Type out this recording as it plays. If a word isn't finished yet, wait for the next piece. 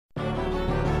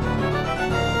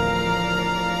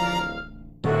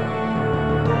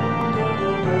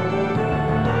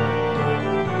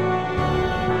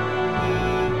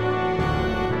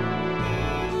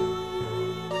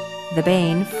The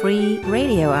Baen Free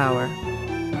Radio Hour.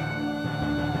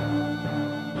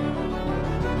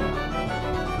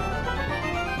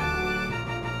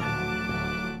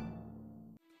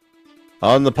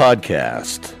 On the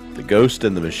podcast, the ghost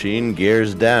in the machine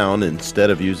gears down instead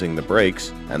of using the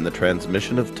brakes, and the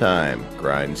transmission of time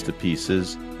grinds to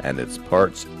pieces, and its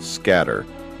parts scatter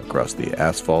across the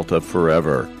asphalt of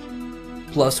forever.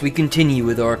 Plus, we continue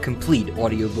with our complete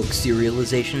audiobook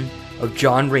serialization of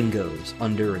John Ringo's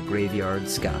Under a Graveyard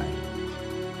Sky.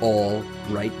 All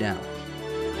right now.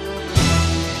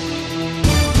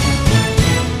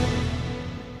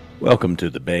 Welcome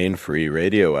to the Baen Free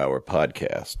Radio Hour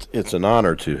podcast. It's an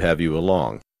honor to have you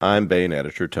along. I'm Baen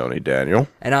editor Tony Daniel.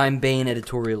 And I'm Baen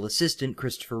editorial assistant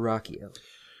Christopher Rocchio.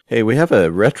 Hey, we have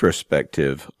a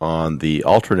retrospective on the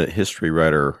alternate history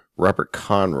writer Robert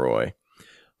Conroy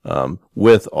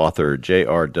with author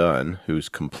J.R. Dunn, who's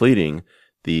completing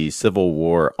the Civil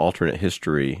War alternate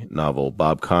history novel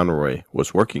Bob Conroy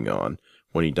was working on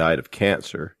when he died of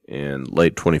cancer in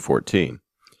late 2014.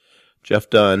 Jeff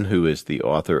Dunn, who is the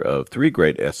author of 3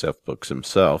 great SF books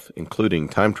himself, including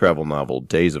time travel novel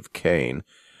Days of Cain,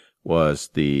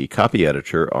 was the copy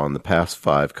editor on the past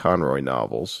 5 Conroy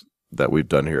novels that we've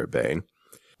done here at Baen.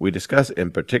 We discuss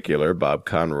in particular Bob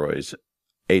Conroy's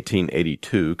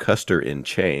 1882 Custer in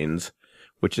Chains,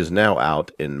 which is now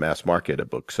out in mass market at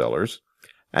booksellers.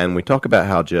 And we talk about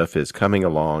how Jeff is coming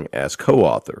along as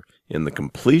co-author in the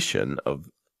completion of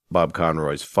Bob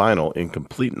Conroy's final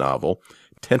incomplete novel,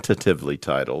 tentatively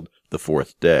titled The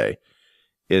Fourth Day.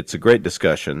 It's a great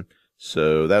discussion,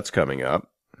 so that's coming up.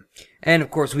 And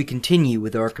of course, we continue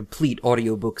with our complete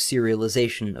audiobook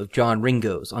serialization of John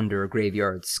Ringo's Under a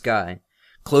Graveyard Sky,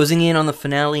 closing in on the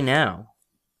finale now.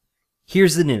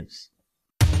 Here's the news.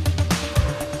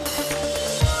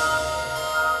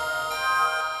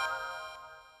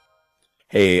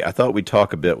 Hey, I thought we'd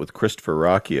talk a bit with Christopher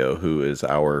Rocchio, who is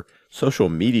our social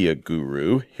media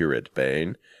guru here at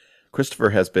Baen.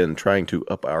 Christopher has been trying to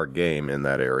up our game in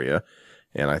that area,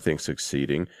 and I think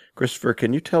succeeding. Christopher,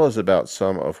 can you tell us about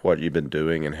some of what you've been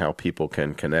doing and how people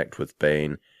can connect with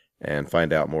Baen and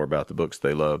find out more about the books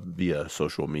they love via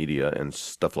social media and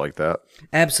stuff like that?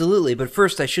 Absolutely, but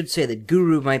first I should say that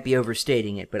guru might be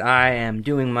overstating it, but I am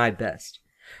doing my best.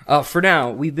 For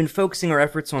now, we've been focusing our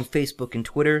efforts on Facebook and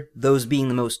Twitter, those being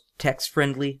the most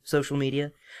text-friendly social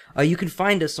media. You can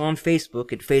find us on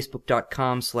Facebook at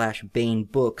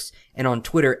facebook.com/BaenBooks and on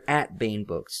Twitter at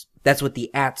BaenBooks. That's with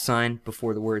the @ sign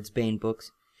before the words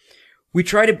BaenBooks. We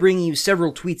try to bring you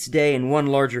several tweets a day and one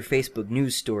larger Facebook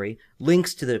news story,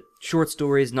 links to the short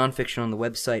stories, nonfiction on the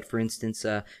website, for instance,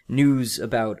 news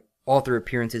about author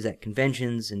appearances at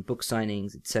conventions and book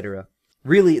signings, etc.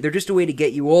 Really, they're just a way to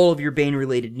get you all of your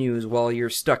Baen-related news while you're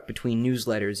stuck between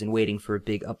newsletters and waiting for a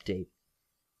big update.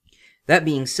 That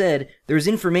being said, there's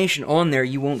information on there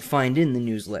you won't find in the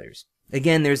newsletters.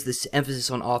 Again, there's this emphasis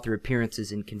on author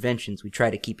appearances and conventions. We try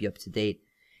to keep you up to date.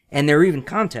 And there are even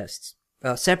contests,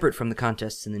 separate from the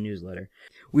contests in the newsletter.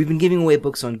 We've been giving away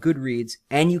books on Goodreads,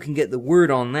 and you can get the word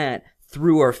on that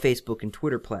through our Facebook and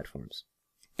Twitter platforms.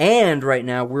 And right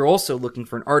now, we're also looking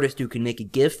for an artist who can make a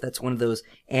GIF. That's one of those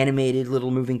animated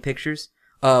little moving pictures.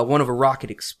 One of a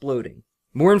rocket exploding.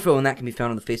 More info on that can be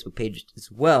found on the Facebook page as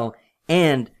well.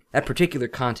 And that particular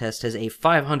contest has a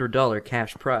 $500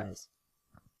 cash prize.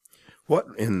 What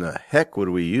in the heck would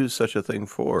we use such a thing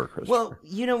for, Christopher? Well,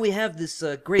 we have this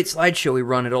great slideshow we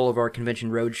run at all of our convention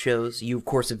road shows. You, of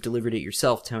course, have delivered it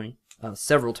yourself, Tony,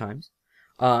 several times.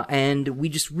 And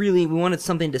we wanted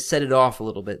something to set it off a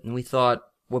little bit. And we thought,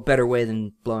 what better way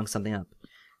than blowing something up?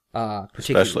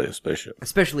 Especially a spaceship.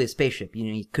 Especially a spaceship.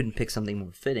 You couldn't pick something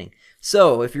more fitting.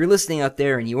 So, if you're listening out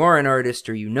there and you are an artist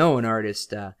or you know an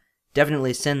artist,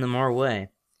 definitely send them our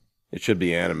way. It should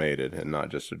be animated and not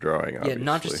just a drawing, obviously. Yeah,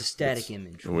 not just a static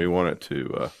image. And we want it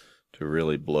to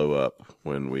really blow up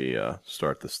when we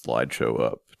start the slideshow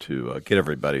up to get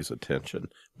everybody's attention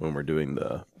when we're doing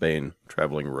the Baen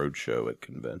Traveling Roadshow at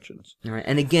conventions. All right,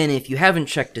 and again, if you haven't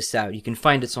checked us out, you can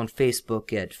find us on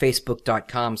Facebook at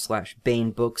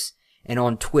facebook.com/BaenBooks and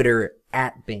on Twitter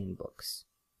at BaenBooks.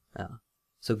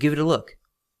 So give it a look.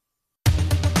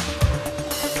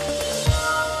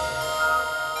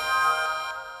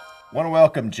 I want to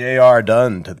welcome J.R.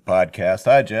 Dunn to the podcast.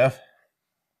 Hi, Jeff.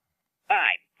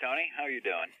 Hi, Tony. How are you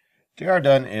doing? J.R.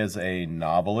 Dunn is a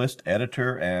novelist,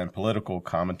 editor, and political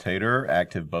commentator,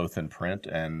 active both in print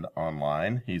and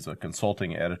online. He's a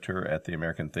consulting editor at The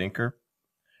American Thinker,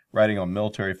 writing on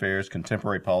military affairs,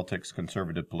 contemporary politics,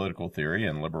 conservative political theory,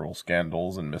 and liberal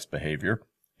scandals and misbehavior.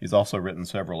 He's also written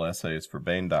several essays for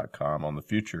Baen.com on the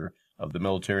future of the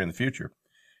military in the future.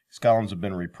 His columns have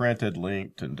been reprinted,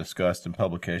 linked, and discussed in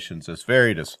publications as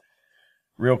varied as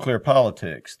Real Clear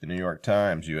Politics, the New York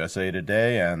Times, USA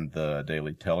Today, and the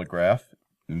Daily Telegraph,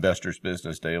 Investor's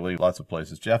Business Daily, lots of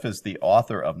places. Jeff is the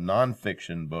author of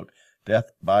nonfiction book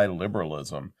Death by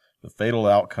Liberalism, The Fatal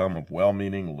Outcome of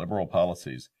Well-Meaning Liberal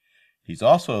Policies. He's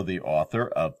also the author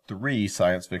of 3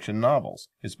 science fiction novels.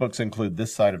 His books include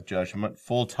This Side of Judgment,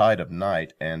 Full Tide of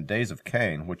Night, and Days of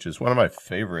Cain, which is one of my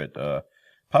favorite,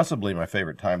 possibly my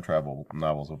favorite time travel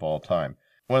novels of all time.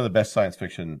 One of the best science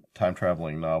fiction time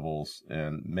traveling novels,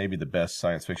 and maybe the best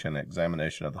science fiction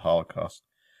examination of the Holocaust.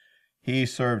 He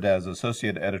served as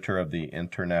associate editor of the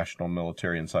International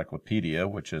Military Encyclopedia,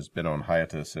 which has been on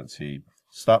hiatus since he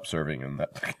stopped serving in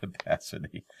that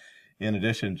capacity. In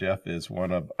addition, Jeff is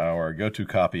one of our go-to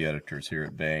copy editors here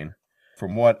at Baen.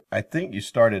 From what I think you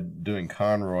started doing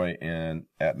Conroy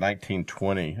at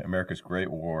 1920, America's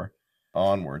Great War,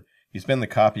 onward, he's been the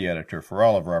copy editor for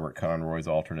all of Robert Conroy's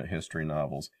alternate history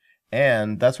novels.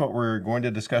 And that's what we're going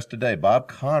to discuss today. Bob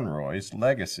Conroy's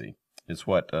legacy is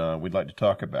what we'd like to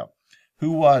talk about.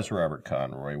 Who was Robert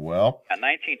Conroy? Well,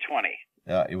 1920.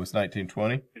 It was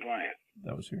 1920? 20.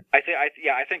 That was here. I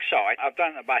think so. I've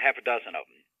done about half a dozen of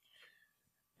them.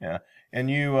 Yeah. And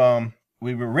you,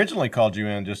 we originally called you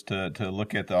in just to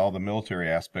look at all the military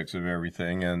aspects of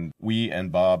everything. And we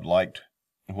and Bob liked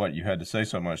what you had to say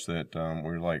so much that we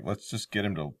were like, let's just get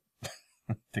him to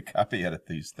to copy edit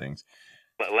these things.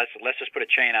 Let's just put a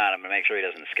chain on him and make sure he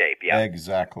doesn't escape. Yeah,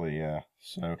 exactly. Yeah.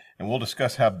 So, and we'll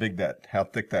discuss how thick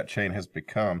that chain has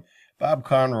become. Bob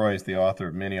Conroy is the author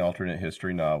of many alternate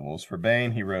history novels. For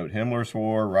Baen, he wrote Himmler's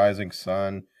War, Rising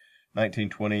Sun,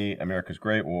 1920, America's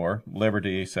Great War,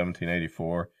 Liberty,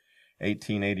 1784,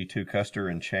 1882, Custer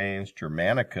in Chains,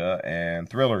 Germanica, and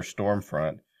thriller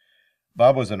Stormfront.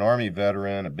 Bob was an Army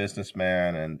veteran, a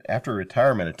businessman, and after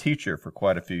retirement, a teacher for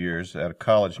quite a few years at a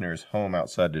college near his home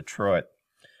outside Detroit.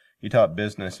 He taught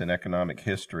business and economic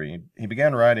history. He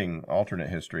began writing alternate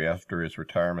history after his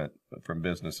retirement from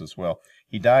business as well.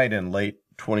 He died in late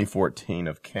 2014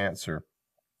 of cancer.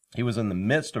 He was in the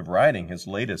midst of writing his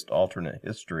latest alternate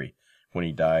history when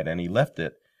he died, and he left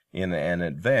it in an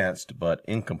advanced but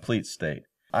incomplete state.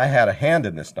 I had a hand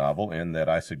in this novel in that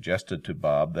I suggested to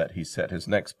Bob that he set his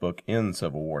next book in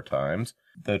Civil War times.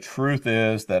 The truth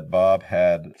is that Bob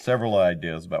had several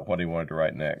ideas about what he wanted to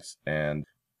write next, and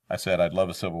I said I'd love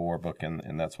a Civil War book,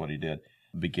 and that's what he did,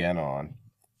 began on.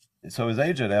 So his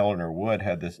agent, Eleanor Wood,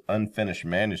 had this unfinished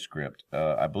manuscript.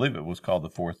 I believe it was called The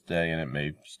Fourth Day, and it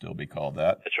may still be called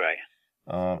that. That's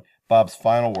right. Bob's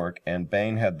final work, and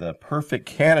Baen had the perfect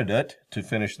candidate to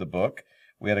finish the book.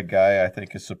 We had a guy I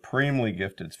think is supremely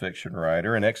gifted fiction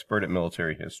writer, an expert at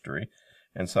military history,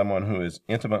 and someone who is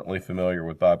intimately familiar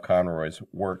with Bob Conroy's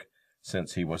work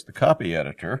since he was the copy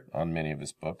editor on many of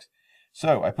his books.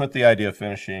 So I put the idea of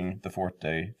finishing The Fourth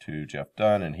Day to Jeff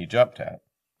Dunn, and he jumped at it.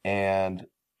 And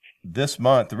this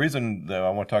month, the reason that I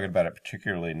want to talk about it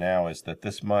particularly now is that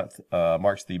this month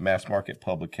marks the mass market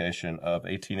publication of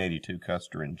 1882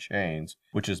 Custer in Chains,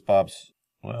 which is Bob's,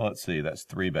 well, let's see, that's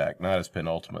 3 back, not his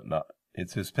penultimate,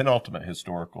 it's his penultimate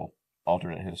historical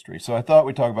alternate history. So I thought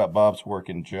we'd talk about Bob's work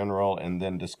in general and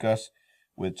then discuss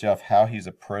with Jeff how he's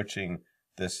approaching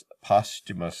this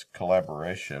posthumous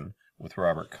collaboration with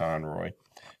Robert Conroy.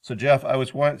 So, Jeff, I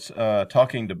was once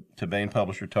talking to Baen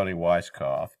publisher Tony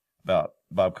Weisskopf about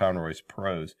Bob Conroy's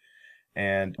prose,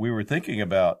 and we were thinking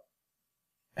about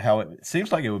how it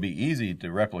seems like it would be easy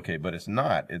to replicate, but it's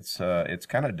not. It's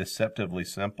kind of deceptively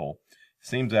simple.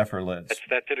 Seems effortless.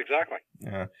 That's it exactly.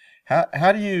 Yeah.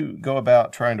 How do you go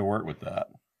about trying to work with that?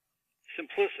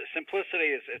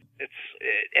 Simplicity is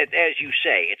as you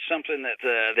say, it's something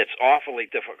that's awfully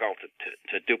difficult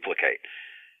to duplicate.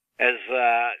 As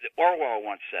Orwell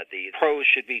once said, the prose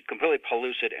should be completely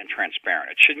pellucid and transparent.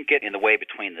 It shouldn't get in the way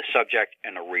between the subject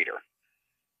and the reader,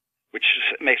 which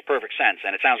makes perfect sense.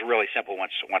 And it sounds really simple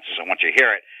once you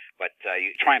hear it, but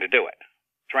you're trying to do it.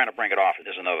 Trying to bring it off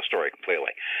is another story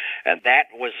completely, and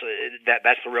that's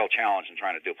the real challenge in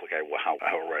trying to duplicate how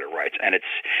a writer writes. And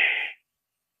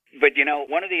but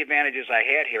one of the advantages I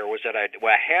had here was that I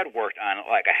had worked on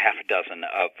like a half a dozen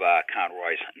of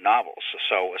Conroy's novels,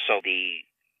 so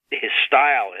his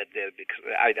style,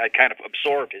 I kind of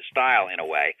absorbed his style in a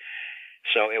way,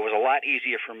 so it was a lot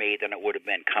easier for me than it would have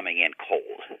been coming in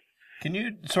cold. Can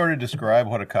you sort of describe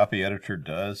what a copy editor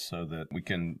does so that we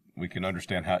can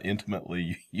understand how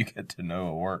intimately you get to know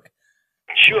a work?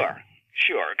 Sure.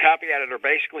 A copy editor,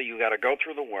 basically, you got to go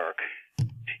through the work.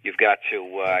 You've got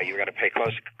to pay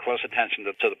close attention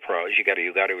to the prose. You got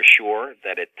to assure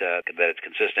that it's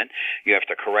consistent. You have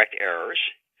to correct errors,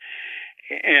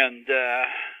 and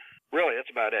Really,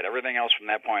 that's about it. Everything else from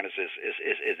that point is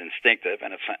instinctive,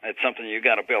 and it's something you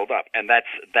got to build up, and that's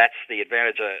the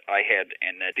advantage I had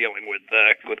in dealing with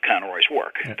Conroy's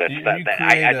work. There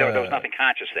was nothing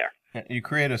conscious there. You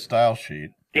create a style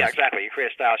sheet. Yeah, exactly. You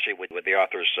create a style sheet with the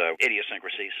author's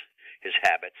idiosyncrasies, his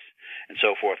habits, and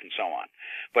so forth and so on.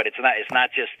 But it's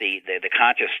not just the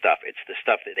conscious stuff. It's the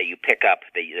stuff that you pick up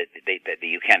that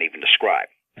you can't even describe.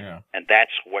 Yeah. And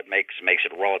that's what makes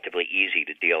it relatively easy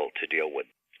to deal with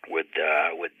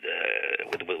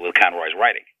Conroy's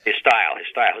writing, his style,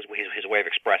 his way of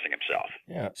expressing himself.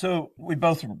 Yeah. So we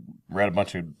both read a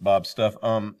bunch of Bob's stuff.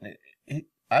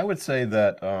 I would say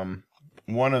that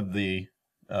one of the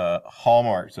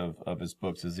hallmarks of his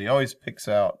books is he always picks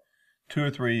out 2 or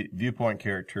 3 viewpoint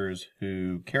characters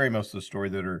who carry most of the story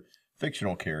that are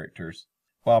fictional characters,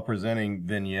 while presenting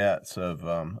vignettes of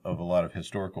a lot of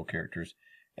historical characters.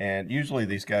 And usually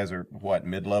these guys are,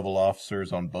 mid-level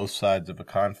officers on both sides of a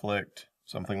conflict,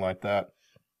 something like that.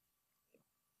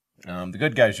 The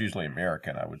good guy's usually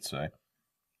American, I would say.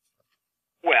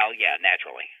 Well, yeah,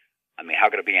 naturally. I mean, how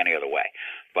could it be any other way?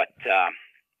 But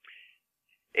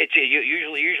it's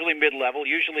usually mid-level,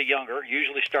 usually younger,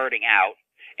 usually starting out,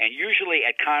 and usually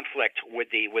at conflict with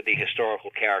the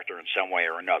historical character in some way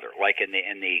or another. Like in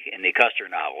the Custer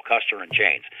novel, Custer in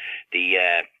Chains,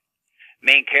 the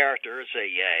main character is a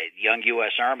young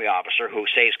U.S. Army officer who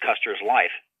saves Custer's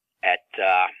life at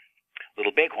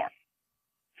Little Bighorn,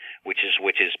 which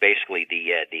is basically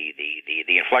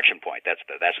the inflection point. That's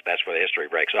where the history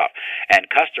breaks off. And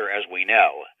Custer, as we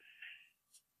know,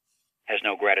 has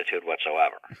no gratitude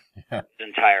whatsoever. Yeah.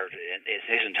 His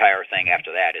entire thing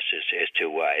after that is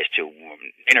to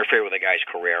interfere with the guy's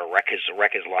career, wreck his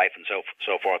life, and so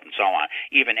forth and so on.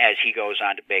 Even as he goes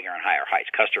on to bigger and higher heights,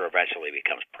 Custer eventually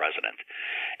becomes president,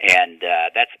 and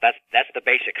that's the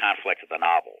basic conflict of the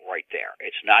novel right there.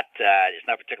 It's not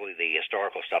particularly the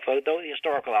historical stuff, though the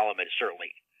historical element is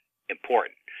certainly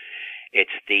important.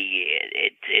 It's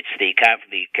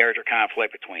the character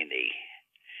conflict between the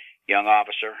young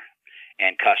officer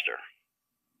and Custer.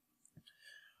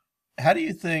 How do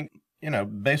you think,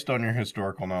 based on your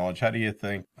historical knowledge, how do you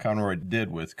think Conroy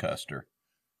did with Custer?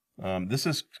 This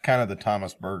is kind of the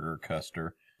Thomas Berger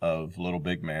Custer of Little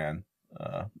Big Man,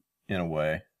 in a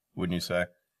way, wouldn't you say?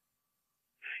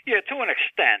 Yeah, to an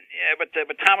extent. Yeah,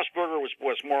 but Thomas Berger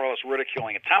was more or less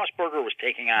ridiculing it. Thomas Berger was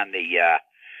taking on the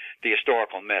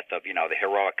historical myth of the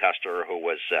heroic Custer who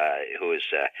was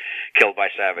killed by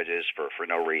savages for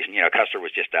no reason. Custer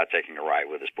was just out taking a ride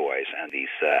with his boys, and these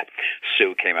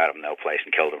Sioux came out of no place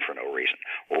and killed him for no reason.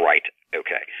 Right?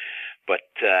 Okay. But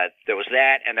there was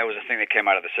that, and there was a thing that came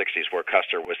out of the '60s where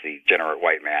Custer was the degenerate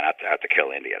white man out to kill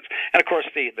Indians. And of course,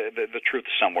 the truth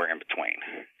is somewhere in between.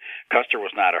 Custer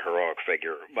was not a heroic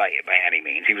figure by any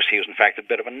means. He was in fact a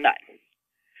bit of a nut.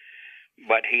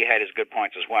 But he had his good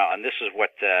points as well, and this is what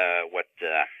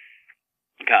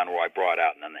Conroy brought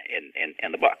out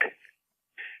in the book.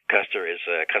 Custer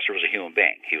was a human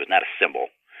being. He was not a symbol,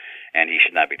 and he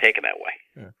should not be taken that way.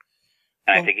 Yeah.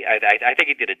 And I think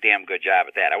he did a damn good job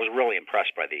at that. I was really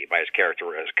impressed by his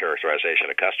characterization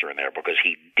of Custer in there, because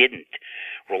he didn't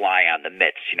rely on the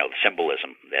myths, the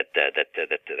symbolism that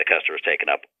Custer has taken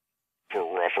up for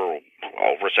over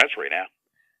a century now.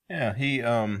 Yeah,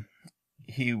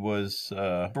 he was,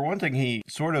 for one thing,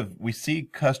 we see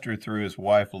Custer through his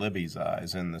wife Libby's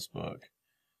eyes in this book.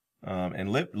 And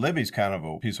Libby's kind of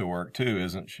a piece of work too,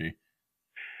 isn't she?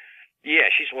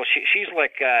 Yeah, she's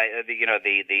like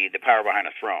the power behind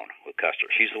the throne with Custer.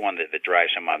 She's the one that drives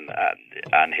him on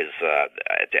his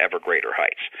to ever greater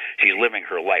heights. She's living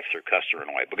her life through Custer in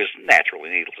a way, because naturally,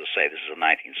 needless to say, this is the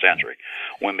 19th century.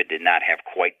 Women did not have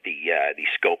quite the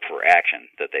scope for action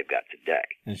that they've got today.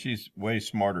 And she's way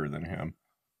smarter than him,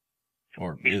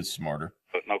 or is smarter.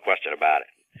 No question about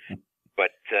it.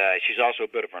 But she's also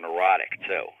a bit of a neurotic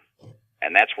too.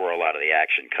 And that's where a lot of the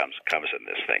action comes in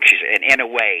this thing. She's in a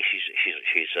way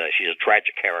she's a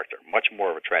tragic character, much more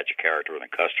of a tragic character than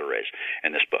Custer is in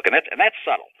this book, and that's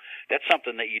subtle. That's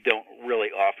something that you don't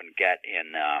really often get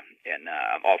in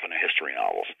history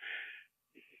novels,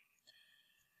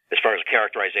 as far as the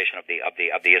characterization of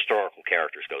the historical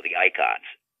characters go, the icons.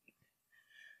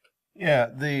 Yeah,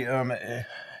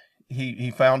 he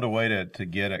found a way to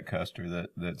get at Custer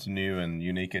that's new and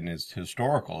unique and is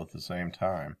historical at the same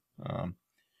time.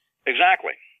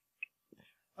 Exactly.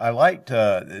 I liked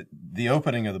the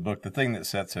opening of the book. The thing that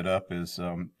sets it up is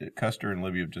Custer and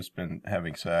Libby have just been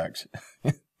having sex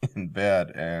in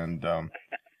bed, and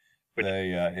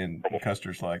and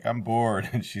Custer's like, "I'm bored,"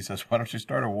 and she says, "Why don't you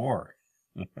start a war?"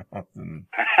 And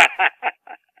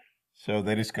So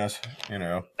they discuss,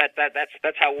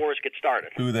 that's how wars get started.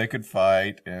 Who they could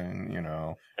fight, and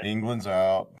England's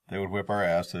out. They would whip our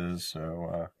asses.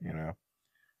 So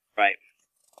Right.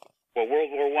 Well, World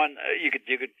War One, you could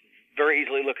very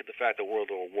easily look at the fact that World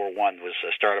War One was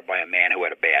started by a man who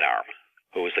had a bad arm,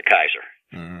 who was the Kaiser.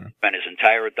 Mm-hmm. Spent his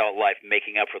entire adult life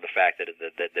making up for the fact that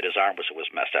his arm was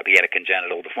messed up. He had a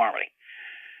congenital deformity.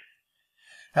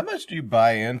 How much do you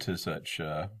buy into such?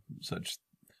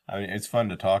 I mean, it's fun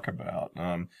to talk about.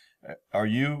 Are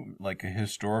you like a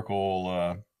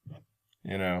historical?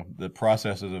 The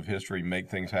processes of history make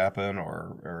things happen,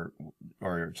 or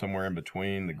somewhere in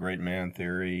between, the great man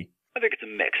theory? I think it's a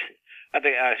mix. I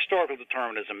think historical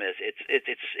determinism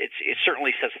it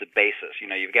certainly sets the basis.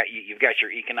 You've got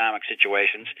your economic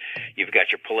situations, you've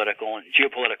got your political and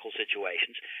geopolitical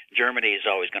situations. Germany is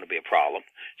always going to be a problem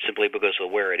simply because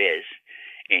of where it is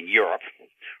in Europe.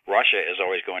 Russia is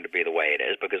always going to be the way it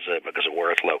is because of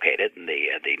where it's located and the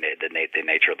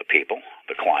nature of the people,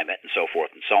 the climate, and so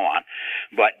forth and so on.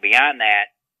 But beyond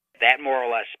that, that more or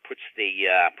less puts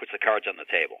the cards on the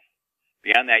table.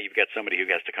 Beyond that, you've got somebody who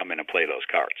has to come in and play those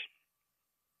cards.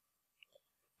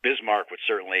 Bismarck has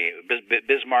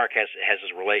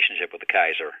his relationship with the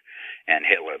Kaiser and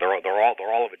Hitler. They're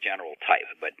all of a general type,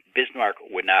 but Bismarck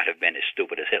would not have been as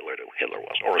stupid as Hitler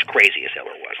was, or as crazy as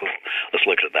Hitler was. Let's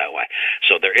look at it that way.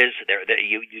 So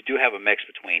you do have a mix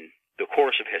between the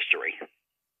course of history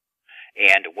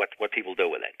and what people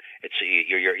do with it. It's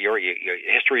your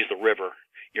history is the river.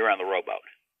 You're on the rowboat.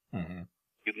 Mm-hmm.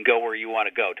 You can go where you want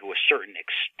to go to a certain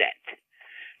extent.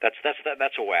 That's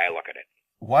the way I look at it.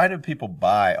 Why do people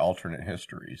buy alternate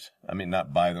histories? I mean,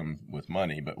 not buy them with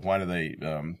money, but why do they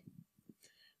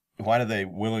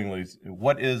willingly?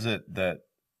 What is it that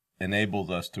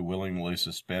enables us to willingly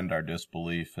suspend our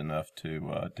disbelief enough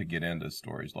to get into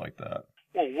stories like that?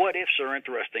 Well, what ifs are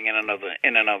interesting in and of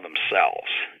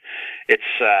themselves. It's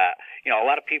a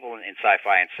lot of people in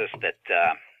sci-fi insist that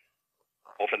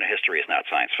alternate history is not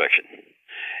science fiction.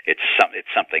 It's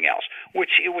something else, which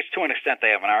to an extent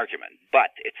they have an argument, but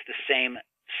it's the same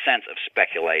sense of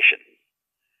speculation,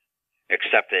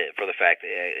 except for the fact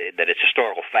that it's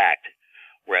historical fact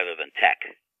rather than tech.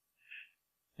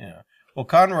 Yeah. Well,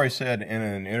 Conroy said in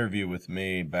an interview with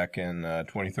me back in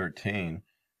 2013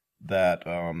 that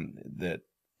that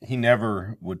he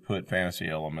never would put fantasy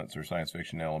elements or science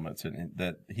fiction elements in.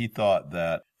 That he thought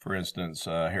that, for instance,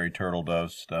 Harry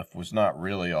Turtledove's stuff was not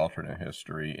really alternate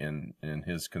history in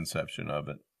his conception of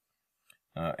it,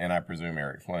 and I presume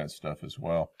Eric Flint's stuff as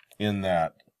well. In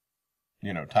that,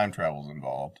 time travel's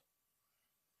involved.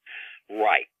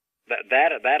 Right.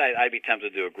 That I'd be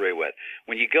tempted to agree with.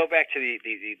 When you go back to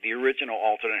the original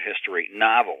alternate history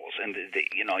novels, and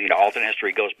alternate history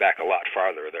goes back a lot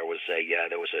farther. There was a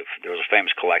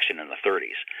famous collection in the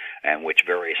 30s, in which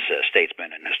various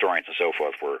statesmen and historians and so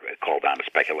forth were called on to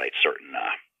speculate certain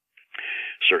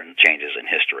changes in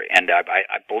history. And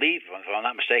I believe, if I'm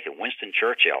not mistaken, Winston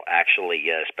Churchill actually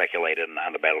speculated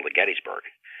on the Battle of Gettysburg.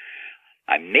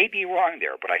 I may be wrong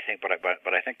there, but I think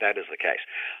that is the case.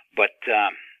 But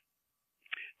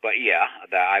yeah,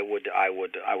 I would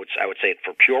say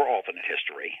for pure alternate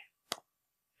history,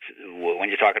 when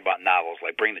you're talking about novels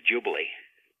like Bring the Jubilee,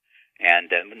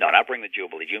 and no, not Bring the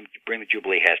Jubilee. Bring the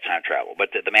Jubilee has time travel,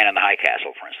 but the Man in the High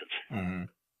Castle, for instance. Mm-hmm.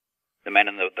 The Man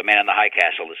in the High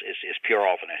Castle is pure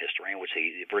alternate history, in which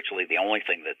virtually the only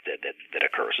thing that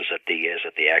occurs is that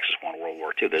the Axis won World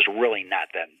War II. There's really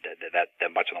not that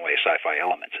much in the way of sci-fi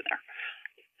elements in there,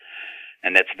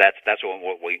 and that's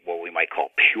what we might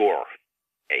call pure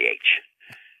AH.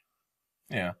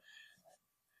 Yeah,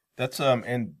 that's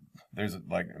and there's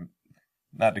like,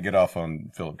 not to get off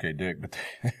on Philip K. Dick, but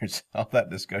there's all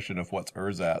that discussion of what's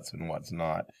ersatz and what's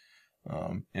not.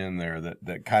 In there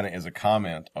that kind of is a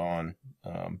comment on,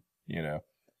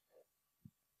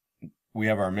 we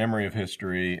have our memory of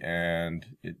history and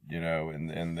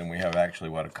and then we have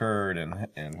actually what occurred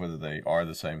and whether they are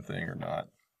the same thing or not.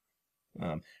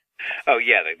 Oh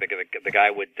yeah, the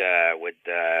guy with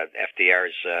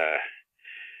FDR's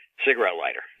cigarette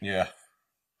lighter. Yeah,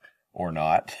 or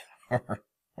not,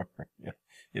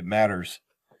 it matters.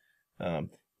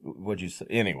 What'd you say?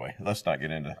 Anyway, let's not get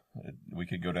into it. We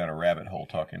could go down a rabbit hole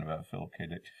talking about Philip K.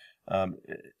 Dick.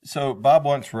 So Bob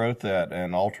once wrote that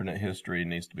an alternate history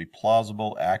needs to be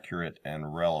plausible, accurate,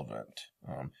 and relevant.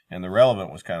 And the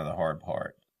relevant was kind of the hard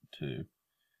part to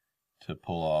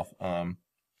pull off.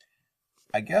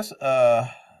 I guess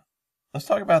let's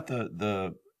talk about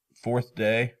the fourth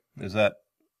day. Is that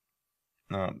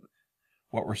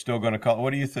what we're still going to call it?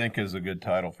 What do you think is a good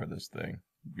title for this thing?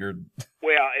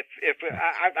 Well, if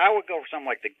I would go for something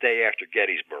like The Day After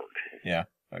Gettysburg. Yeah.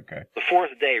 Okay. The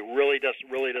fourth day really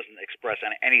doesn't express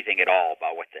anything at all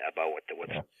about what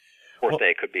the fourth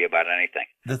day could be about anything.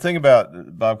 The thing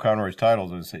about Bob Conroy's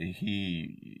titles is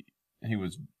he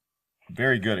was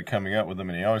very good at coming up with them,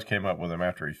 and he always came up with them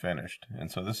after he finished.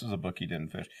 And so this is a book he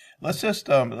didn't finish. Let's just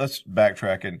let's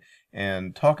backtrack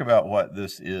and talk about what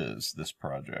this is, this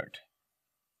project.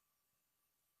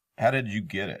 How did you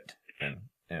get it,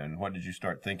 and what did you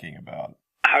start thinking about?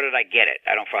 How did I get it?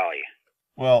 I don't follow you.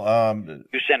 Well,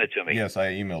 you sent it to me. Yes,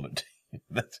 I emailed it to you.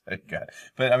 That's how I got it.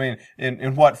 But I mean,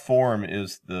 in what form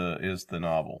is the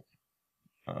novel?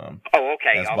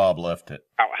 Okay. As Bob left it.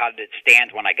 How did it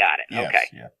stand when I got it? Yes, okay.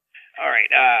 Yeah. All right.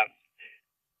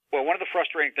 Well, one of the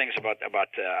frustrating things about Bob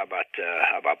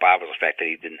was the fact that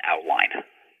he didn't outline.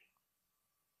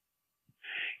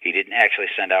 He didn't actually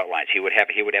send outlines. He would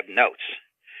have notes,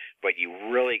 but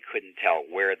you really couldn't tell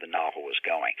where the novel was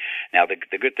going. Now,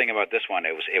 the good thing about this one,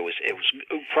 it was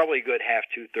probably a good half,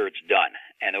 2/3 done,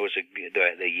 and it was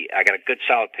I got a good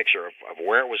solid picture of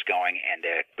where it was going, and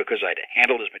because I'd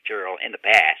handled his material in the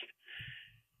past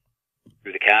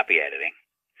through the copy editing,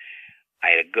 I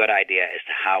had a good idea as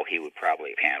to how he would probably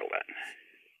have handled it.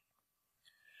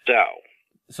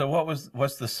 So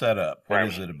what's the setup? What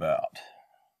is it about?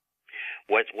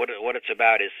 What it's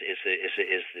about is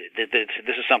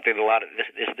this is something that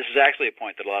this is actually a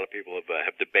point that a lot of people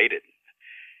have debated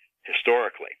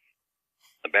historically.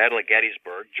 The Battle of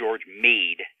Gettysburg, George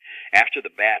Meade, after the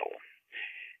battle,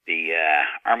 the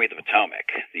Army of the Potomac,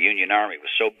 the Union Army,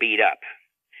 was so beat up,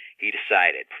 he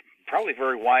decided, probably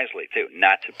very wisely too,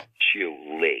 not to pursue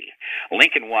Lee.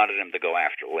 Lincoln wanted him to go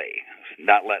after Lee,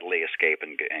 not let Lee escape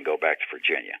and go back to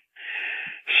Virginia.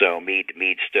 So Meade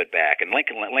stood back, and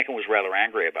Lincoln was rather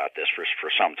angry about this for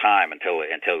some time until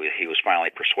he was finally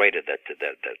persuaded that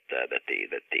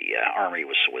the army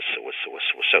was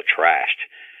so trashed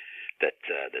that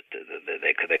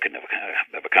they couldn't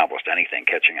have accomplished anything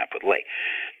catching up with Lee.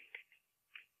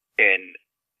 In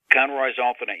Conroy's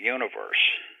alternate universe,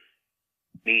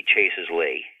 Meade chases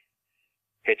Lee,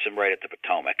 hits him right at the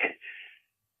Potomac,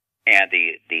 and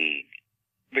the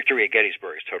victory at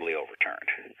Gettysburg is totally overturned.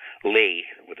 Lee,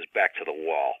 with his back to the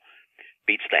wall,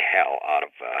 beats the hell out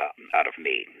of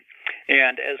Meade,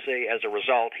 and as a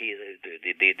result,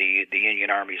 the Union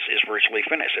Army is virtually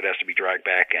finished. It has to be dragged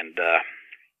back and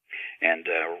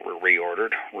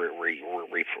reordered,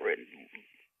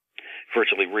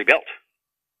 virtually rebuilt.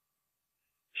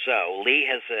 So Lee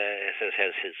has his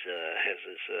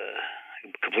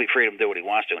complete freedom to do what he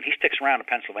wants to, and he sticks around in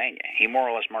Pennsylvania. He more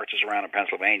or less marches around in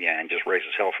Pennsylvania and just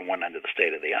raises hell from one end of the state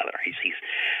to the other. He's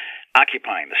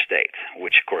occupying the state,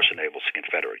 which of course enables the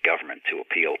Confederate government to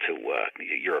appeal to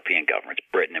European governments,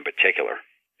 Britain in particular,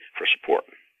 for support.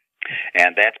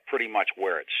 And that's pretty much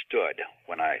where it stood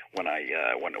when I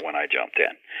jumped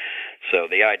in. So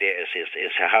the idea is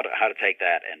how to take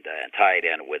that and tie it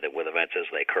in with events as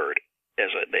they occurred. As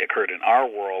they occurred in our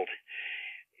world,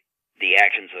 the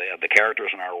actions of the characters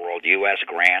in our world: U.S.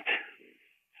 Grant,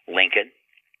 Lincoln,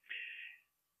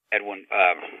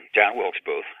 John Wilkes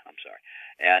Booth. I'm sorry,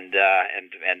 and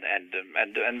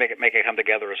make it come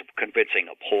together as a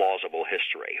convincing, plausible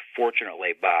history.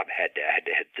 Fortunately, Bob had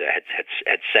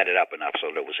set it up enough so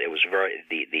that it was very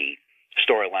the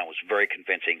storyline was very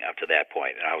convincing up to that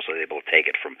point, and I was able to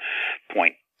take it from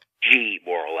point G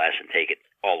more or less and take it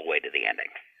all the way to the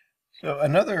ending. So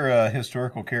another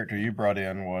historical character you brought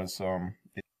in was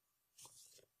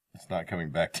it's not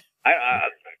coming back to.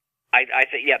 I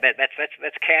think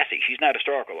that's Cassie. She's not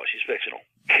historical though; she's fictional.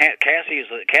 Cassie is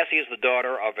the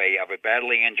daughter of a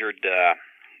badly injured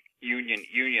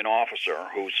Union officer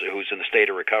who's in the state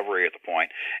of recovery at the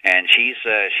point, and she's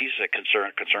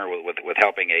concerned with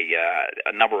helping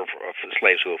a number of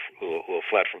slaves who have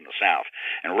fled from the South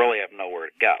and really have nowhere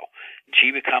to go.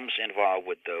 She becomes involved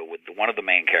with one of the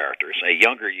main characters, a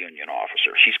younger Union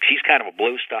officer. She's kind of a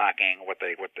blue stocking, what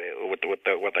they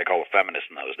call a feminist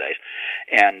in those days,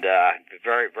 and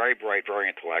very very bright, very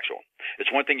intellectual.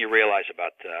 It's one thing you realize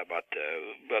about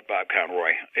Bob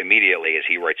Conroy immediately is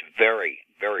he writes very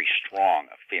very strong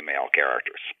female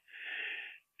characters.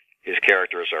 His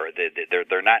characters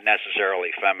they're not necessarily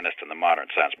feminist in the modern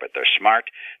sense, but they're smart,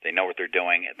 they know what they're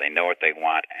doing, they know what they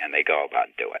want, and they go about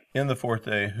and do it. In the fourth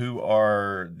day, who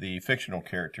are the fictional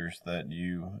characters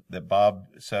that Bob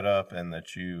set up and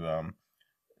that you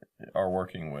are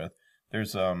working with?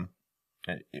 There's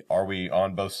are we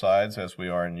on both sides as we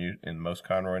are in most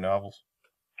Conroy novels?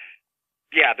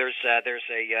 Yeah, there's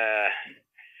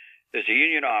a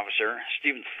Union officer,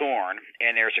 Stephen Thorne,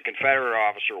 and there's a Confederate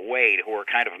officer, Wade, who are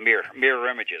kind of mirror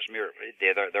images.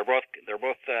 They're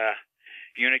both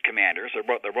unit commanders. They're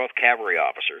both cavalry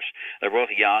officers. They're both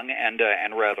young and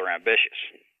rather ambitious.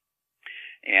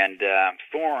 And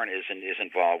Thorne is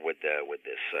involved with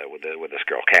this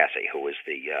girl Cassie, who is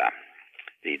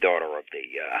the daughter of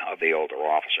the older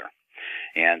officer,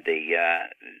 and the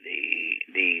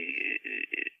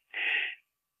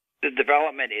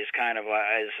development is kind of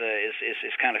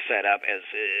is kind of set up as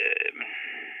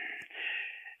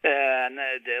a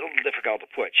little difficult to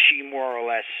put. She more or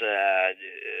less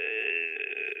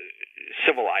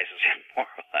civilizes him, more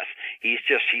or less. He's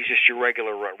just your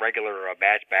regular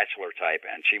bachelor type,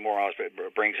 and she more or less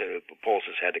pulls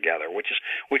his head together, which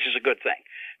is a good thing,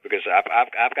 because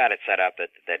I've got it set up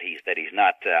that he's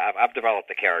not. I've developed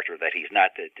the character that he's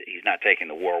not taking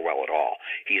the war well at all.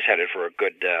 He's headed for a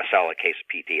good solid case of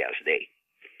PTSD,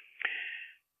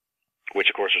 which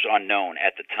of course was unknown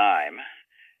at the time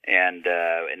and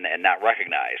not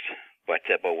recognized. But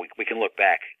we can look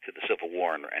back to the Civil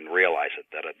War and realize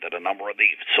that a number of the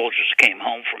soldiers who came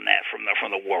home from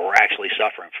the war were actually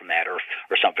suffering from that or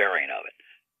some variant of it.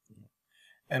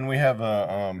 And we have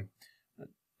a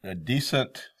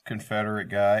decent Confederate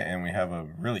guy, and we have a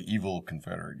really evil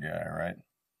Confederate guy, right?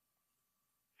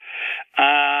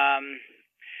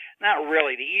 Not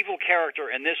really. The evil character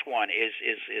in this one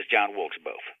is John Wilkes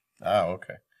Booth. Oh,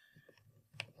 okay.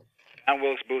 John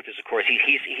Wilkes Booth is, of course,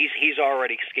 he's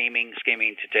already scheming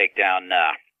to take down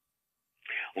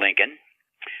Lincoln,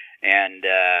 and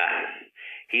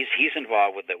he's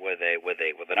involved with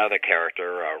another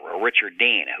character, Richard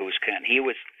Dean,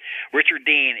 Richard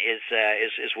Dean is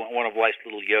one of life's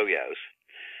little yo-yos,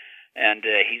 and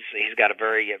he's got a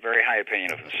very high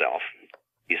opinion of himself.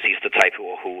 He's the type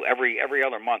who every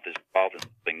other month is involved in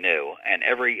something new, and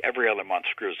every other month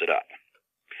screws it up.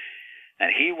 And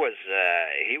he was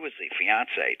the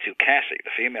fiancé to Cassie,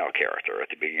 the female character, at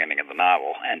the beginning of the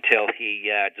novel, until he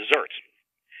deserts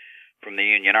from the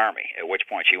Union Army, at which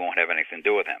point she won't have anything to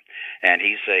do with him. And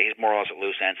he's more or less at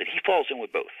loose ends, and he falls in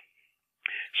with Booth.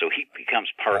 So he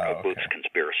becomes part of Booth's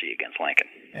conspiracy against Lincoln.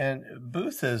 And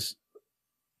Booth is,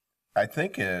 I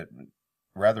think,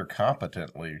 rather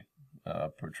competently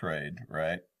portrayed,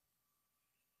 right?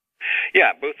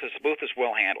 Yeah, Booth is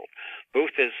well handled.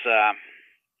 Booth is.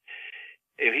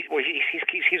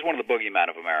 He's one of the boogeymen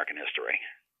of American history,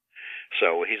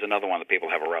 so he's another one that people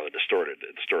have a rather distorted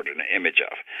image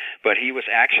of. But he was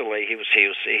the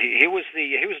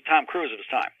Tom Cruise of his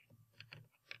time.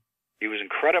 He was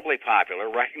incredibly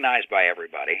popular, recognized by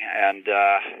everybody, and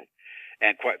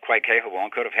quite capable,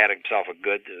 and could have had himself a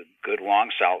good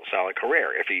long solid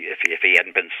career if he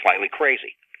hadn't been slightly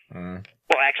crazy. Mm.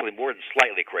 Well, actually, more than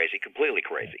slightly crazy, completely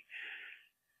crazy.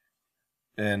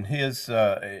 And his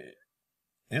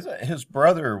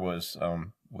brother was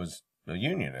a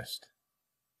Unionist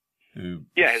who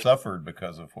suffered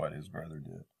because of what his brother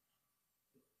did.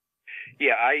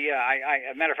 Yeah,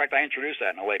 as a matter of fact, I introduced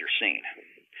that in a later scene.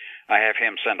 I have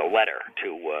him send a letter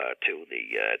to the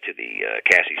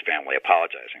Cassie's family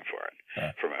apologizing for it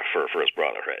for his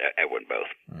brother Edwin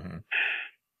Booth. Mm-hmm.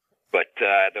 But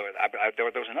there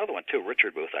was another one too,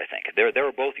 Richard Booth. I think they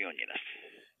were both Unionists.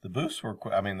 The Booths were.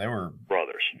 I mean, they were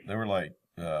brothers. They were like.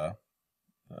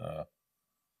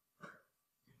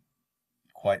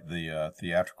 Quite the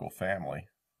theatrical family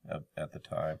at the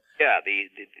time. Yeah,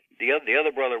 the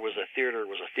other brother was a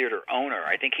theater owner.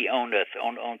 I think he owned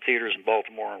theaters in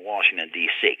Baltimore and Washington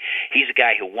D.C. He's a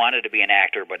guy who wanted to be an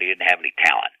actor, but he didn't have any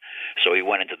talent, so he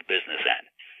went into the business end.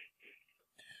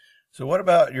 So, what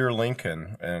about your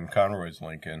Lincoln and Conroy's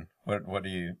Lincoln? Where are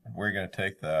you going to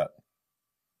take that?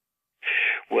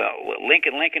 Well,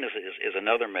 Lincoln is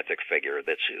another mythic figure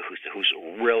who's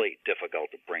really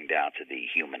difficult to bring down to the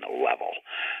human level,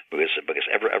 because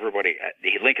everybody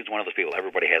Lincoln's one of those people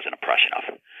everybody has an impression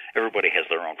of. Everybody has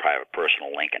their own private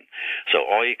personal Lincoln. So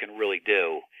all you can really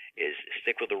do is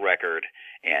stick with the record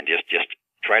and just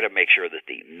try to make sure that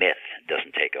the myth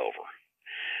doesn't take over.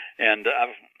 And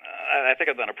I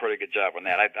think I've done a pretty good job on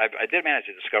that. I did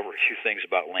manage to discover a few things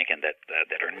about Lincoln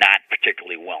that are not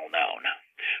particularly well known.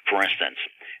 For instance,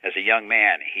 as a young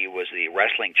man, he was the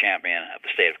wrestling champion of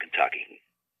the state of Kentucky.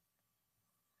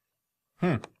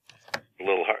 A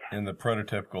little hard. In the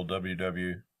prototypical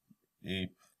WWE.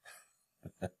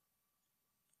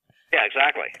 Yeah,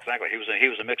 exactly. He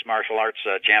was a mixed martial arts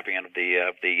champion of the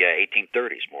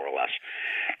 1830s, more or less.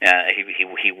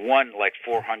 He won like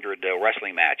 400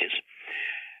 wrestling matches.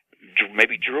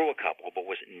 Maybe drew a couple, but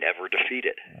was never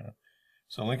defeated. Yeah.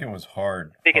 So Lincoln was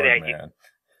hard man.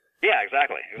 Yeah,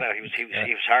 exactly. He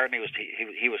was hard, and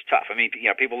he was tough. I mean,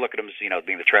 people look at him as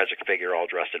being the tragic figure, all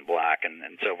dressed in black, and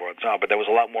so forth and so on. But there was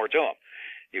a lot more to him.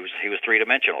 He was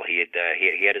three-dimensional. He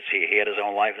had his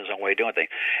own life, his own way of doing things.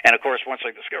 And of course, once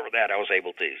I discovered that, I was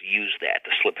able to use that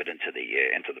to slip it into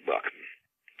the book.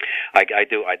 I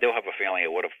do have a feeling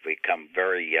it would have become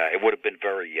it would have been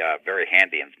very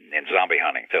handy in zombie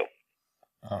hunting too.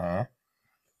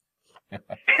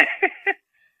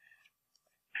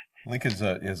 Lincoln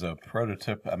is a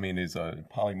prototype. I mean, he's a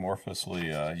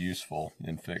polymorphously useful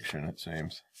in fiction, it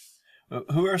seems.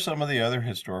 Who are some of the other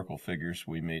historical figures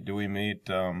we meet? Do we meet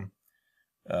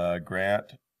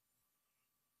Grant?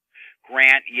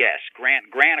 Grant, yes.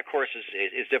 Grant, of course,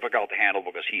 is difficult to handle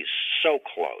because he's so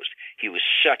closed. He was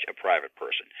such a private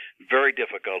person. Very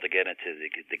difficult to get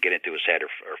into his head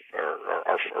or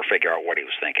figure out what he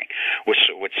was thinking.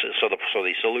 So the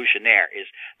solution there is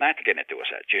not to get into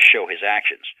his head, just show his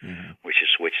actions, which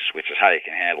is how you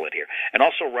can handle it here. And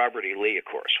also Robert E. Lee, of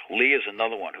course. Lee is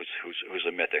another one who's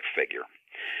a mythic figure,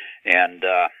 and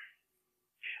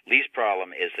Lee's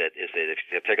problem is that if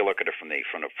you take a look at it from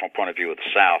point of view of the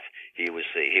South, he was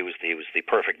the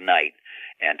perfect knight,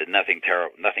 and nothing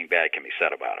bad can be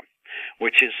said about him,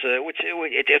 which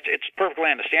it's perfectly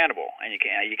understandable, and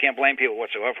you can't blame people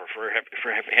whatsoever for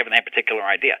having that particular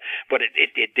idea. But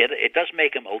it does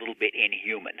make him a little bit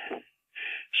inhuman.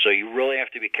 So you really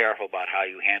have to be careful about how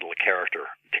you handle the character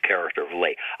of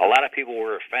Lee. A lot of people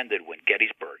were offended when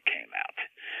Gettysburg came out,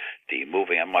 the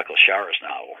movie on Michael Sharra's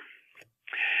novel,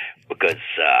 because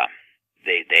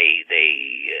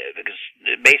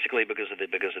because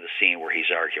of the scene where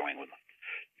he's arguing with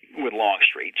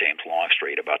Longstreet, James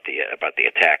Longstreet, about the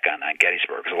attack on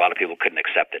Gettysburg. Because a lot of people couldn't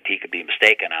accept that he could be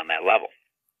mistaken on that level.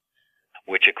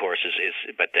 Which of course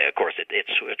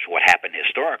it's what happened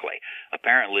historically.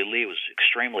 Apparently Lee was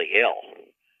extremely ill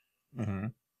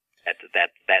at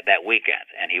that weekend,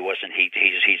 and he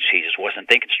just wasn't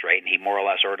thinking straight, and he more or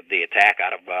less ordered the attack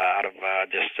out of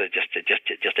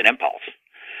just an impulse,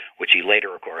 which he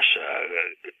later, of course,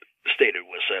 stated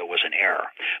was an error.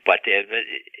 But it's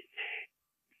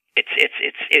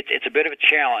a bit of a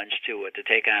challenge to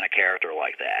take on a character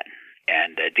like that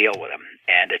and deal with him,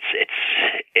 and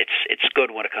it's good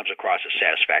when it comes across as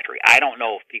satisfactory. I don't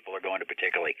know if people are going to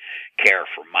particularly care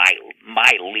for my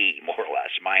Lee, more or less,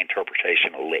 my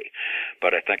interpretation of Lee,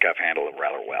 but I think I've handled it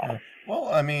rather well. Well,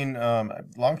 I mean,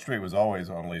 Longstreet was always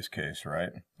on Lee's case,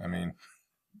 right? I mean,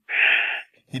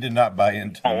 he did not buy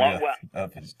into the myth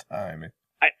of his time.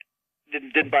 I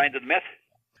didn't buy into the myth.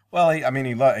 Well,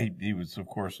 he was, of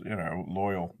course,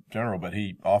 loyal general, but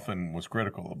he often was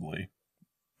critical of Lee.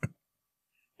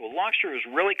 Well, Longstreet was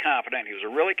really confident. He was a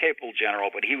really capable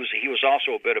general, but he was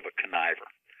also a bit of a conniver.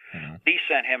 He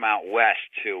sent him out west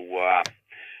to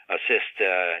assist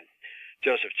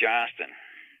Joseph Johnston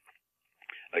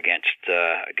against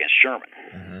Sherman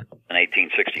in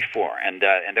 1864, and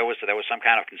there was some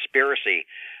kind of conspiracy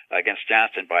against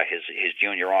Johnston by his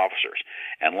junior officers.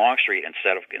 And Longstreet,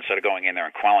 instead of going in there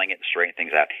and quelling it and straightening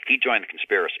things out, he joined the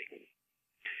conspiracy.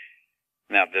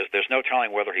 Now, there's no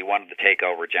telling whether he wanted to take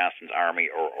over Johnston's army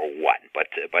or what,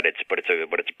 but it's a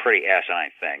pretty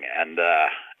asinine thing, and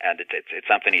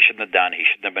it's something he shouldn't have done. He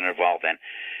shouldn't have been involved in,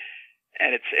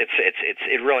 and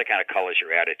it really kind of colors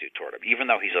your attitude toward him.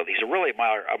 Even though he's a really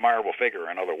admirable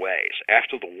figure in other ways.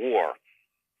 After the war,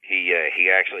 he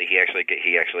actually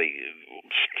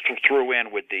threw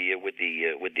in with the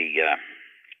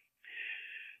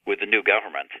new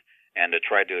government. And to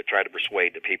try to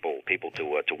persuade the people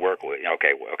to work with.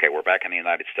 Okay, we're back in the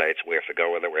United States. We have to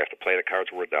go with it. We have to play the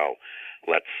cards we're dealt.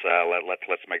 Let's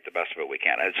make the best of it we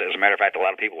can. As a matter of fact, a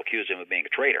lot of people accuse him of being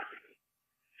a traitor,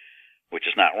 which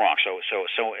is not wrong. So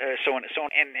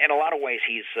in a lot of ways,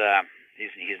 he's an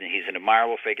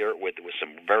admirable figure with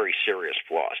some very serious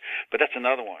flaws. But that's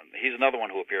another one. He's another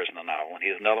one who appears in the novel, and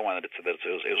he's another one that it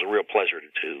was a real pleasure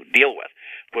to deal with.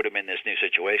 Put him in this new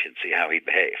situation, see how he'd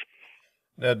behave.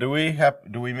 Now, do we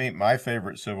meet my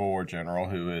favorite Civil War general,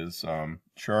 who is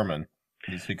Sherman?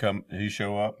 Does he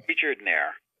show up? Featured in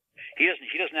there. He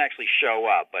doesn't actually show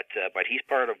up, but he's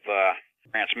part of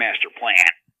Grant's master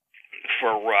plan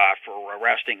for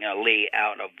arresting Lee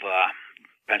out of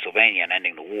Pennsylvania and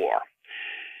ending the war.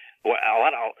 Well,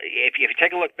 if you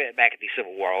take a look back at the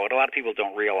Civil War, what a lot of people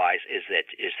don't realize is that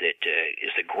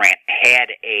Grant had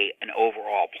an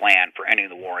overall plan for ending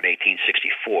the war in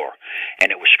 1864, and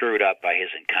it was screwed up by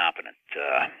his incompetent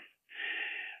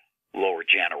lower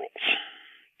generals,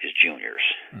 his juniors.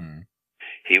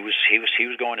 He was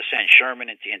going to send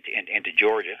Sherman into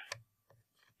Georgia.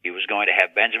 He was going to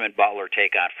have Benjamin Butler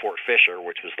take on Fort Fisher,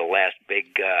 which was the last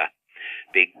big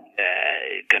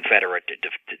Confederate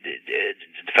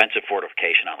defensive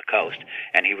fortification on the coast,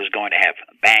 and he was going to have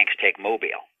Banks take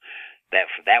Mobile.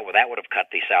 that would have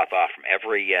cut the South off from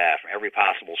every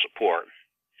possible support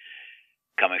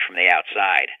coming from the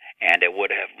outside, and it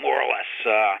would have more or less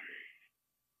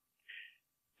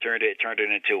turned it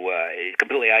into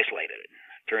completely isolated it.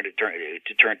 Turned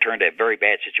a very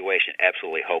bad situation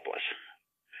absolutely hopeless.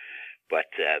 But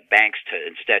Banks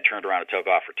instead turned around and took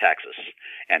off for Texas,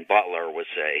 and Butler was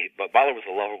a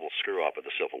lovable screw up of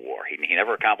the Civil War. He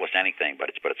never accomplished anything, but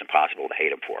it's impossible to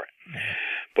hate him for it.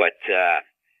 But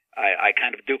I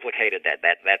kind of duplicated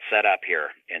that setup here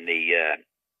in the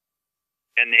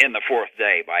fourth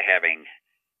day by having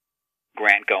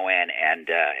Grant go in and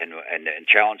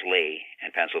challenge Lee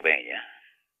in Pennsylvania.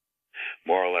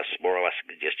 More or less,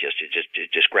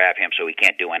 just grab him so he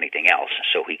can't do anything else.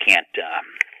 So he can't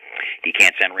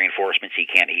send reinforcements. He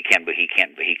can't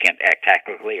act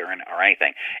tactically or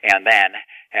anything. And then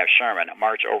have Sherman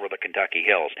march over the Kentucky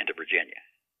hills into Virginia.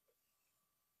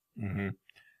 Mm-hmm.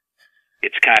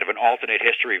 It's kind of an alternate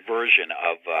history version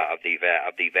of the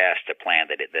vast plan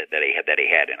that he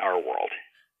had in our world.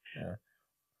 Yeah.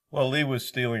 Well, Lee was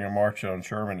stealing a march on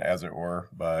Sherman, as it were,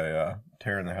 by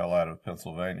tearing the hell out of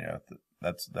Pennsylvania.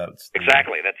 That's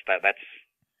exactly. That's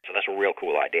a real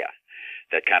cool idea.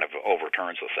 That kind of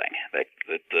overturns the thing. That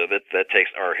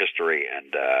takes our history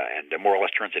and more or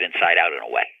less turns it inside out in a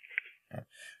way. Yeah.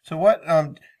 So what?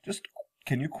 Just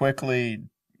can you quickly?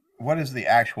 What is the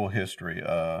actual history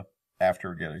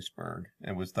after Gettysburg?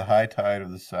 It was the high tide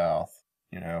of the South.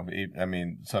 You know, I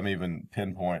mean, some even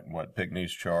pinpoint what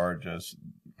Pinckney's charge as.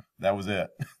 That was it.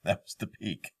 That was the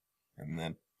peak, and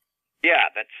then. Yeah,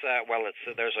 that's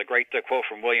there's a great quote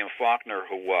from William Faulkner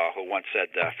who once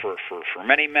said, "For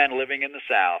many men living in the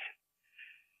South,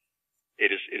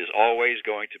 it is always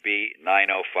going to be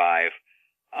 9:05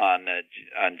 on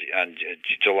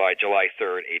July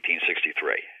 3rd,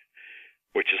 1863,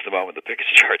 which is the moment the Pickens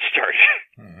charge started."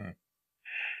 Mm-hmm.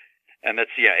 And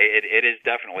that's it is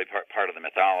definitely part of the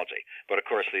mythology. But of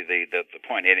course, the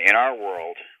point in our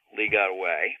world, Lee got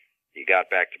away. He got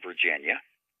back to Virginia.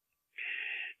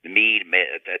 Meade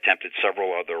attempted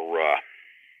several other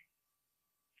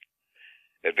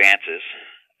advances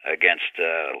against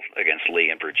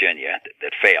Lee in Virginia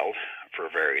that failed for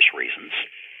various reasons.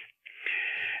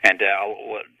 And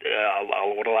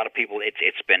what a lot of people,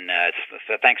 it's been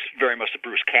thanks very much to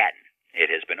Bruce Catton. It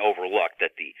has been overlooked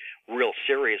that the real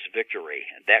serious victory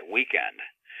that weekend,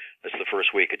 that's the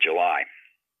first week of July,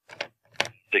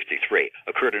 1963,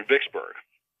 occurred in Vicksburg,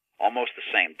 almost the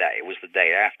same day. It was the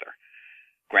day after.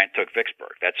 Grant took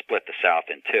Vicksburg. That split the South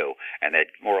in two, and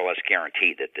that more or less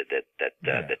guaranteed that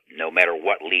no matter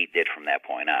what Lee did from that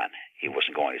point on, he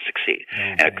wasn't going to succeed.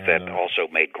 And that also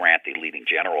made Grant the leading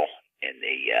general in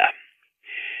the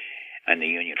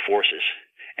Union forces,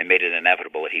 and made it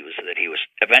inevitable that he was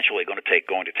eventually going to take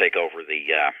over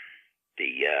the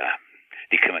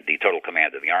total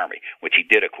command of the army, which he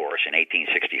did, of course, in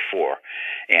 1864.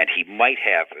 And he might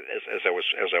have, as I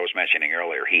was mentioning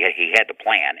earlier, he had the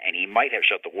plan, and he might have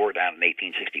shut the war down in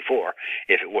 1864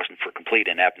 if it wasn't for complete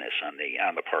ineptness on the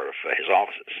part of his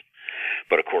officers.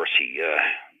 But of course, he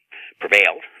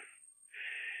prevailed,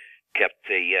 kept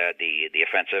the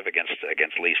offensive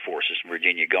against Lee's forces in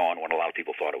Virginia going when a lot of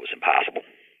people thought it was impossible,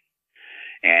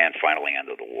 and finally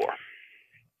ended the war.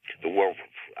 The war,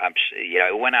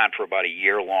 it went on for about a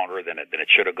year longer than it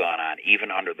should have gone on,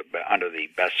 even under the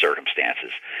best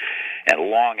circumstances, and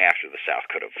long after the South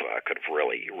could have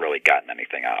really gotten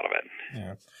anything out of it.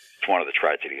 Yeah. It's one of the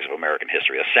tragedies of American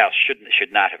history. The South should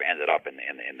not have ended up in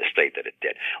the state that it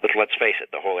did. Let's face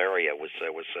it, the whole area was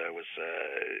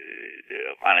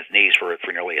on its knees for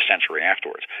nearly a century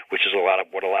afterwards, which is what a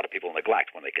lot of people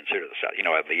neglect when they consider the South. You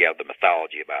have the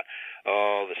mythology about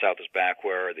the South is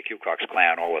backward, the Ku Klux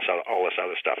Klan, all this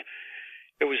other stuff.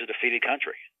 It was a defeated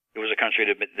country. It was a country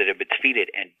that had been defeated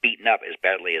and beaten up as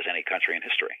badly as any country in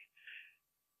history.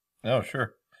 Oh,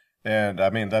 sure. And I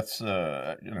mean, that's,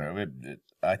 I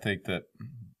think that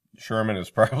Sherman is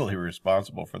probably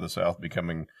responsible for the South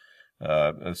becoming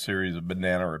a series of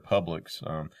banana republics.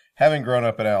 Having grown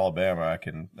up in Alabama,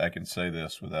 I can say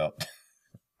this without,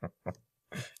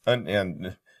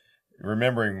 and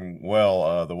remembering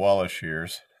well the Wallace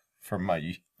years from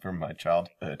my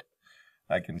childhood,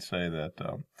 I can say that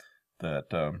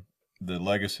the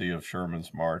legacy of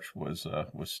Sherman's march was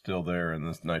still there in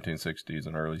the 1960s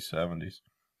and early 70s.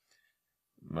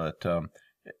 But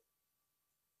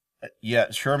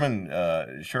Sherman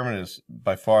is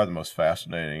by far the most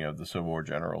fascinating of the Civil War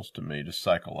generals to me, just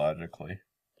psychologically,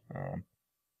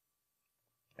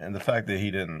 and the fact that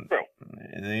he didn't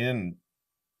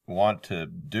want to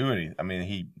do anything. I mean,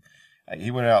 he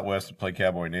went out west to play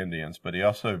cowboy and Indians, but he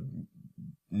also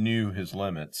knew his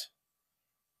limits.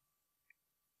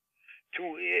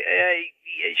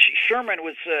 Sherman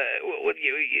was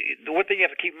the one thing you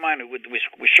have to keep in mind with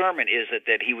Sherman is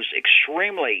that he was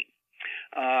extremely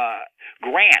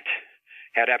Grant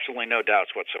had absolutely no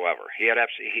doubts whatsoever.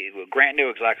 Grant knew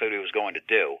exactly what he was going to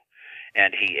do,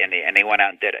 and he went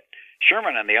out and did it.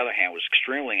 Sherman, on the other hand, was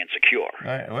extremely insecure.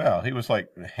 Well, he was like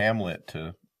Hamlet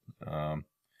to.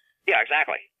 Yeah,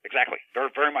 exactly. Very,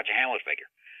 very much a Hamlet figure.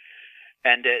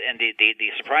 And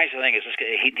the surprising thing is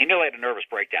he nearly had a nervous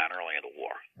breakdown early in the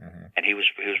war, and he was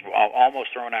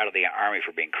almost thrown out of the army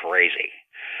for being crazy.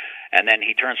 And then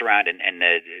he turns around and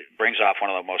brings off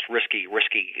one of the most risky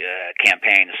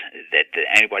campaigns that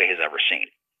anybody has ever seen.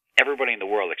 Everybody in the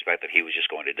world expected he was just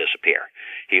going to disappear.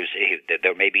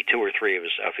 There may be 2 or 3 of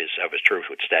his troops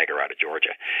would stagger out of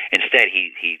Georgia. Instead,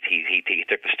 he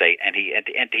took the state and he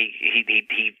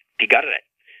gutted it.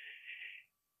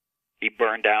 He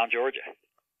burned down Georgia.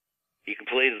 He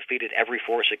completely defeated every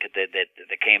force that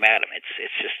came at him.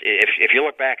 It's just if you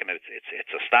look back and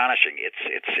it's astonishing.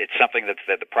 It's something that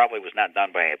probably was not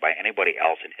done by anybody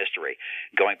else in history,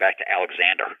 going back to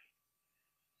Alexander.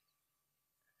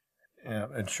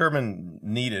 Yeah, and Sherman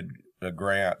needed a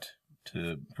Grant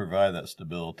to provide that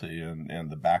stability and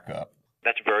the backup.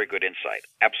 That's very good insight.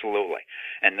 Absolutely.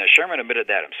 And Sherman admitted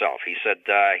that himself. He said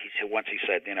once,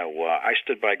 I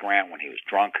stood by Grant when he was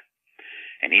drunk,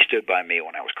 and he stood by me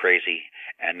when I was crazy,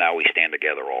 and now we stand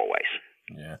together always.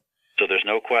 Yeah. So there's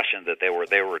no question that they were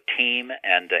a team,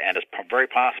 and it's very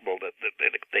possible that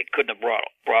they couldn't have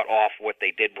brought off what they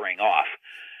did bring off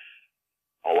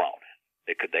alone.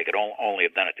 They could only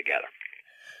have done it together.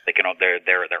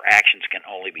 Their actions can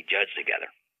only be judged together.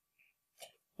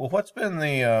 Well, what's been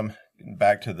the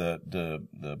back to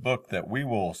the book that we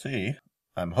will see?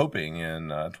 I'm hoping in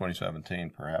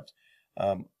 2017, perhaps.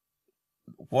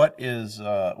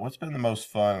 What's been the most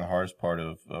fun and hardest part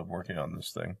of working on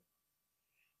this thing?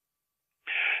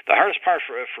 The hardest part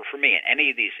for me in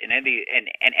any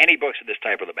books of this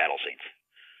type are the battle scenes.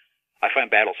 I find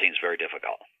battle scenes very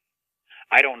difficult.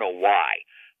 I don't know why,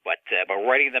 but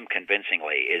writing them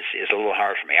convincingly is a little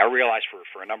hard for me. I realize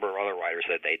for a number of other writers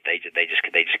that they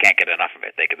just can't get enough of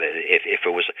it. If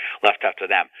it was left up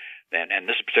to them, and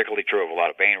this is particularly true of a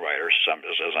lot of Baen writers,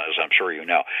 as I'm sure you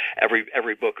know,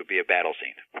 every book would be a battle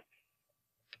scene,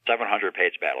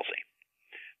 700-page battle scene.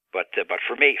 But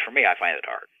for me, I find it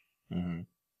hard. Mm-hmm.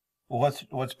 Well,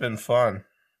 what's been fun?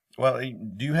 Well,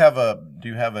 do you have a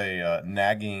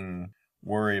nagging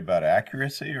worry about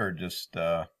accuracy, or just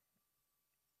a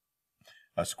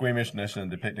squeamishness in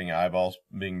depicting eyeballs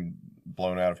being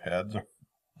blown out of heads? Or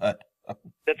what?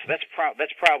 That's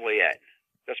probably it.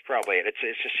 That's probably it. It's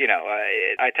just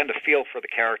I tend to feel for the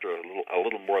character a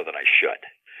little more than I should.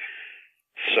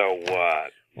 So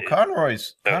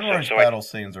Conroy's battle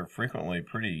scenes are frequently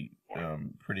pretty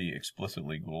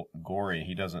explicitly gory.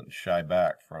 He doesn't shy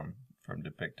back from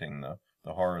depicting the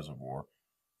horrors of war.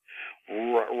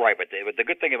 Right, but the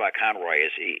good thing about Conroy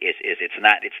is it's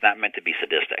not meant to be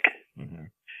sadistic. Mm-hmm.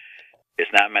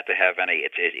 It's not meant to have any.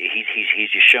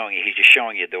 He's just showing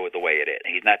you the way it is.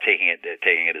 He's not taking it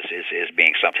as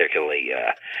being something particularly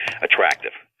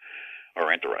attractive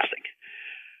or interesting,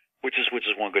 which is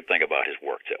one good thing about his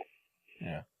work too.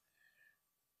 Yeah.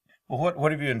 Well,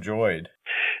 what have you enjoyed?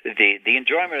 The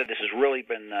enjoyment of this has really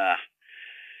been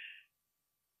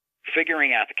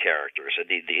figuring out the characters.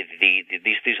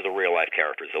 These are the real life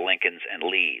characters, the Lincolns and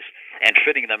Lees, and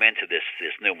fitting them into this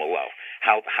new Malo.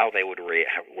 How they would have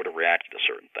reacted to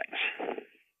certain things,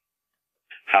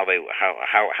 how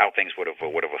things would have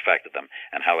affected them,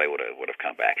 and how they would have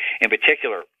come back. In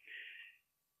particular,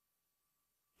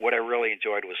 what I really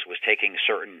enjoyed was taking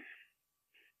certain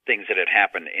things that had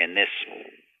happened in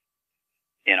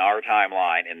our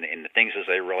timeline, in the things as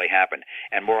they really happened,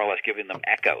 and more or less giving them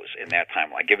echoes in that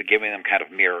timeline, giving them kind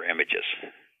of mirror images.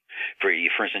 For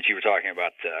instance, you were talking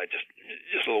about just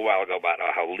a little while ago about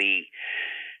how Lee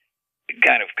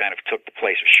kind of took the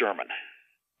place of Sherman,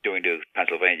 doing to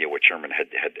Pennsylvania what Sherman had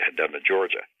done to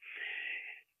Georgia.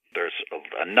 There's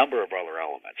a number of other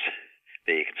elements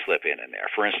that you can slip in there.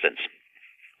 For instance,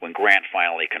 when Grant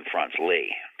finally confronts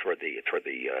Lee toward the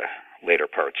later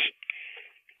parts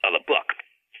of the book,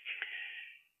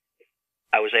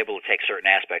 I was able to take certain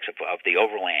aspects of the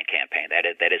Overland campaign. That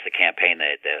is the campaign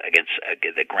against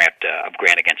Grant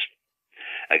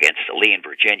against Lee in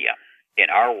Virginia in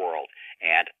our world,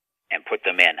 and put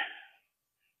them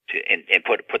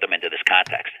put them into this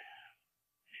context.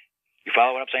 You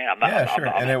follow what I'm saying? Sure.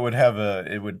 And it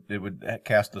would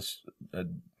cast a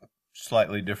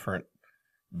slightly different,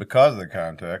 because of the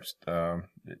context.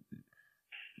 It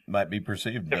might be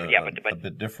perceived a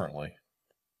bit differently.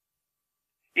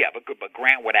 Yeah, but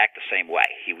Grant would act the same way.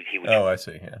 He would. Oh, I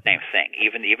see. Yeah. Same thing.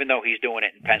 Even though he's doing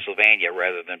it in Pennsylvania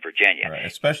rather than Virginia. Right.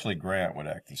 Especially Grant would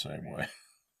act the same way.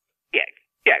 Yeah.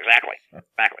 Yeah. Exactly.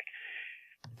 Exactly.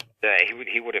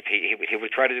 He would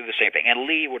try to do the same thing, and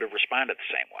Lee would have responded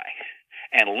the same way,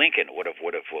 and Lincoln would have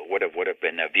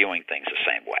been viewing things the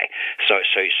same way. So it's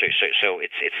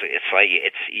like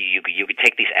you could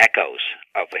take these echoes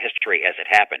of the history as it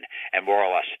happened and more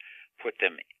or less put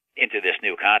them into this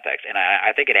new context, and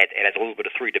I think it has a little bit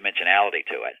of three-dimensionality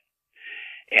to it,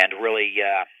 and really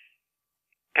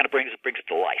kind of brings it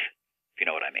to life, if you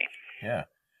know what I mean. Yeah.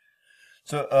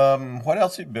 So, what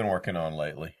else have you been working on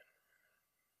lately?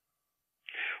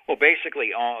 Well,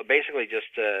 basically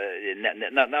just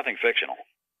nothing fictional.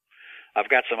 I've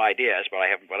got some ideas, but I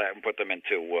haven't put them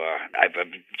into. I've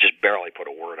just barely put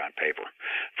a word on paper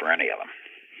for any of them.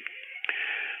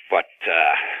 But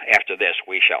after this,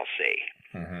 we shall see.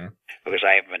 Mm-hmm. Because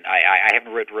I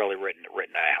haven't really written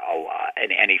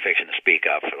any fiction to speak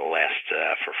of for the last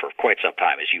for quite some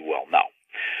time, as you well know.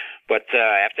 But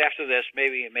after this,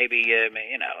 maybe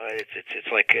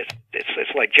it's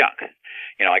like junk.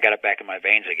 I got it back in my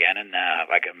veins again, and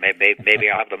maybe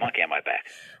I'll have the monkey on my back.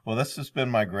 Well, this has been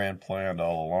my grand plan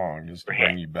all along, just to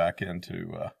bring you back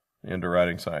into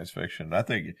writing science fiction. I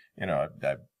think I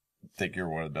think you're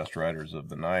one of the best writers of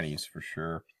the '90s for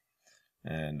sure,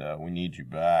 and we need you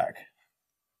back.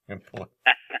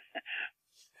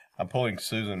 I'm pulling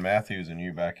Susan Matthews and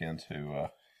you back into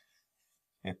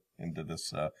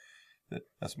this.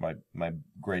 That's my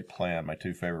great plan. My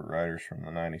two favorite writers from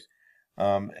the '90s.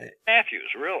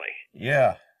 Matthews, really?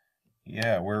 Yeah.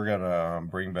 We're gonna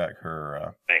bring back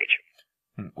her age.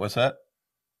 What's that?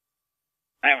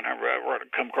 I haven't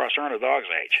come across her in a dog's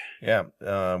age. Yeah,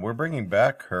 we're bringing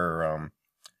back her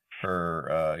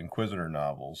Inquisitor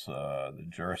novels, the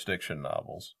Jurisdiction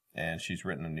novels, and she's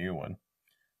written a new one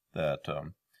that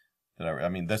I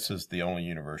mean, this is the only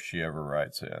universe she ever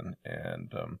writes in,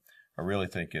 and I really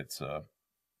think it's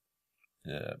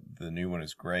the new one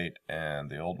is great, and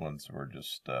the old ones were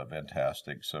just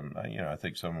fantastic. Some, I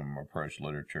think some of them approach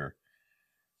literature.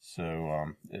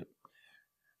 So,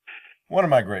 one of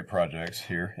my great projects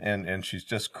here, and she's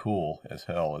just cool as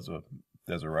hell as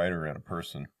a writer and a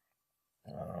person.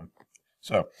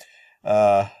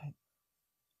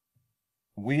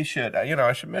 We should,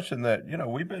 I should mention that,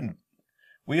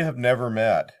 we have never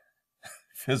met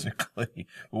physically,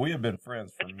 but we have been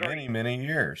friends for many, many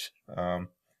years.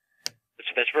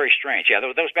 That's very strange. Yeah,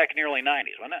 that was back in the early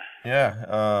 '90s, wasn't it?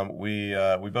 Yeah,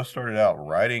 we both started out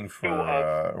writing for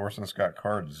Orson Scott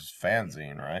Card's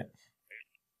fanzine, right?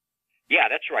 Yeah,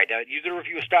 that's right. You did a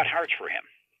review of Scott Hart's for him,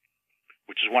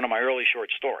 which is one of my early short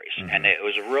stories, and it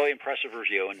was a really impressive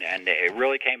review, and it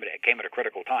really came at a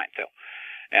critical time too,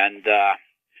 and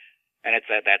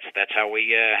that's how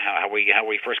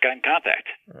we first got in contact.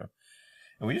 Yeah.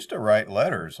 And we used to write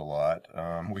letters a lot.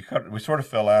 We sort of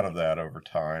fell out of that over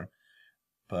time.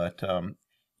 But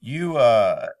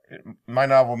my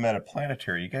novel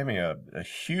Metaplanetary, you gave me a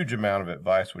huge amount of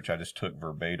advice, which I just took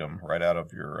verbatim right out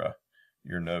of your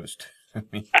notes to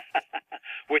me.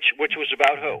 Which was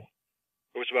about who?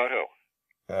 It was about who?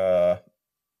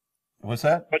 What's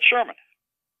that? About Sherman.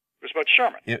 It was about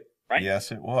Sherman, right?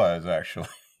 Yes, it was, actually.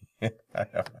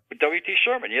 W.T.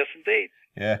 Sherman, yes, indeed.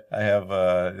 Yeah, I have.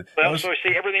 So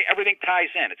see, everything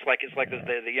ties in. It's like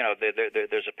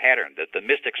there's a pattern. That the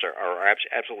mystics are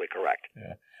absolutely correct.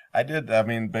 Yeah, I did. I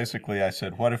mean, basically, I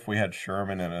said, what if we had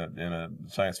Sherman in a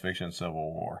science fiction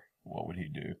civil war? What would he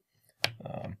do?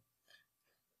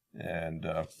 And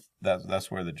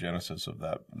that's where the genesis of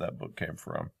that book came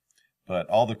from. But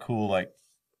all the cool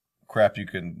crap you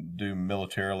can do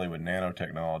militarily with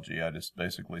nanotechnology, I just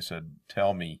basically said,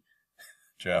 tell me,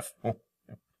 Jeff,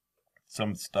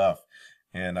 some stuff,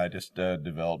 and I just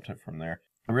developed it from there.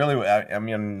 Really, I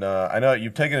mean, I know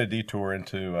you've taken a detour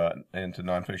into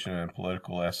nonfiction and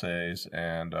political essays,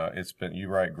 and you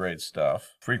write great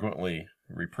stuff, frequently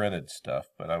reprinted stuff.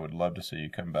 But I would love to see you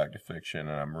come back to fiction,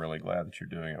 and I'm really glad that you're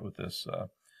doing it with this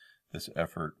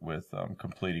effort with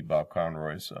completing Bob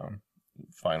Conroy's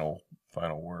final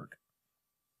work.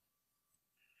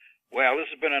 Well,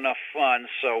 this has been enough fun,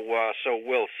 so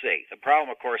we'll see. The problem,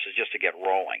 of course, is just to get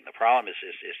rolling. The problem is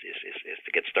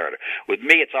to get started. With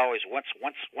me, it's always once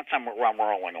I'm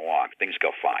rolling along, things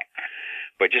go fine.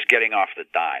 But just getting off the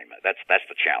dime, that's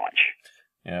the challenge.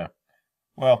 Yeah.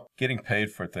 Well, getting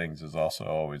paid for things is also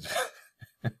always.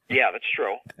 Yeah, that's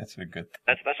true. That's a good thing.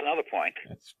 That's another point.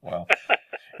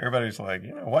 Everybody's like,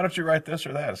 why don't you write this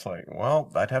or that? It's like, well,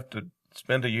 I'd have to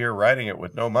spend a year writing it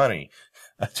with no money.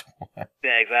 That's why.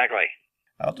 Yeah, exactly.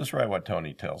 I'll just write what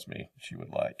Tony tells me she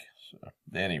would like. So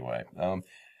anyway,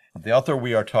 the author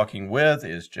we are talking with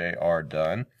is J.R.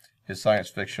 Dunn. His science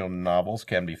fiction novels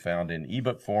can be found in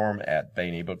ebook form at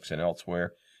Baen eBooks and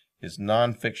elsewhere. His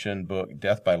nonfiction book,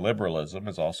 Death by Liberalism,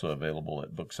 is also available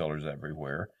at booksellers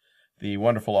everywhere. The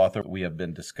wonderful author we have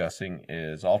been discussing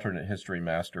is alternate history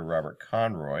master Robert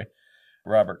Conroy.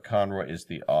 Robert Conroy is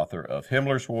the author of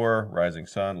Himmler's War, Rising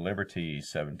Sun, Liberty,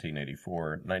 1784,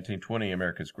 1920,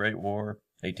 America's Great War,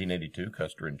 1882,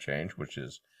 Custer and Change, which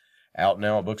is out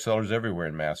now at booksellers everywhere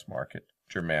in mass market,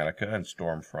 Germanica and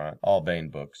Stormfront, all Baen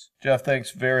books. Jeff,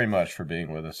 thanks very much for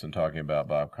being with us and talking about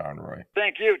Bob Conroy.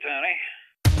 Thank you, Tony.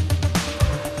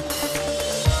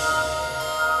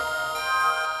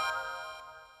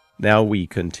 Now we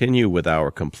continue with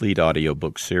our complete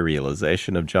audiobook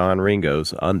serialization of John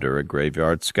Ringo's Under a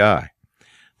Graveyard Sky.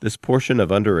 This portion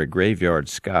of Under a Graveyard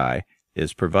Sky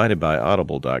is provided by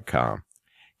Audible.com.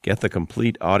 Get the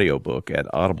complete audiobook at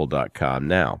Audible.com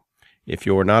now. If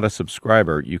you're not a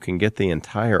subscriber, you can get the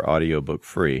entire audiobook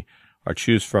free or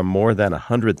choose from more than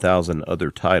 100,000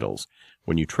 other titles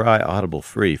when you try Audible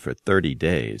free for 30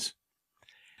 days.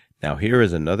 Now here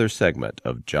is another segment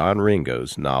of John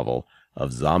Ringo's novel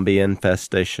of zombie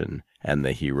infestation and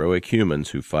the heroic humans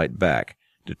who fight back,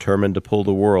 determined to pull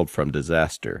the world from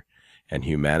disaster and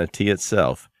humanity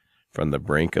itself from the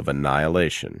brink of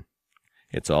annihilation.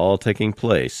 It's all taking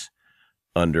place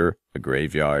under a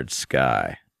graveyard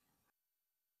sky.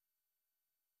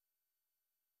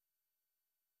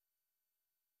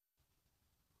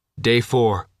 Day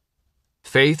 4.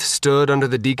 Faith stood under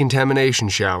the decontamination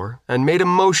shower and made a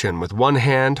motion with one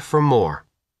hand for more.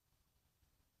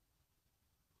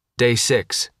 Day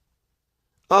 6.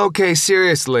 Okay,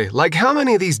 seriously, like how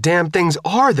many of these damn things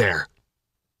are there?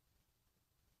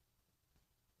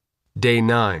 Day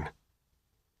 9.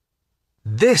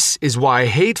 This is why I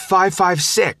hate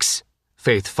 556.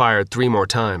 Faith fired 3 more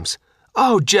times.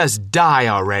 Oh, just die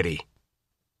already.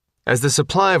 As the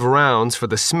supply of rounds for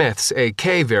the Smith's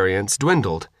AK variants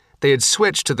dwindled, they had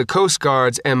switched to the Coast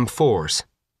Guard's M4s,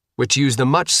 which used a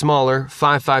much smaller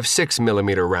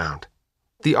 5.56mm round.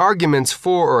 The arguments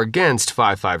for or against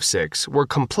 5.56 were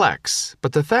complex,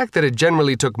 but the fact that it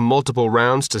generally took multiple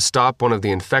rounds to stop one of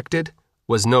the infected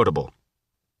was notable.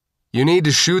 You need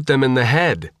to shoot them in the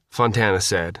head, Fontana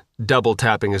said,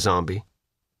 double-tapping a zombie.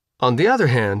 On the other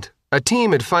hand, a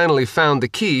team had finally found the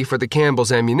key for the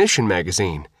Campbell's ammunition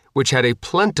magazine, which had a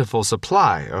plentiful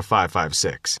supply of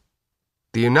 5.56.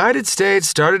 The United States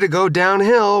started to go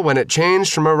downhill when it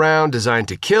changed from a round designed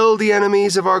to kill the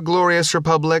enemies of our glorious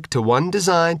republic to one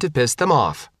designed to piss them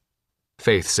off,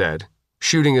 Faith said,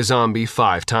 shooting a zombie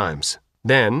 5 times,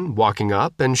 then walking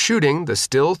up and shooting the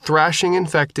still thrashing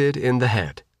infected in the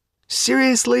head.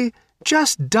 Seriously?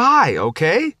 Just die,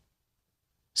 okay?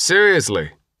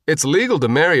 Seriously, it's legal to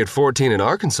marry at 14 in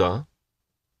Arkansas.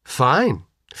 Fine,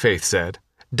 Faith said,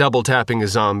 double-tapping a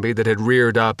zombie that had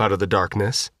reared up out of the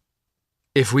darkness.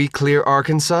 If we clear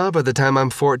Arkansas by the time I'm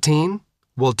 14,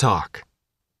 we'll talk.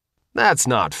 That's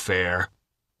not fair.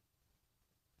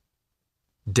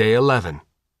 Day 11.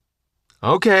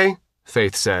 Okay,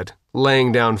 Faith said,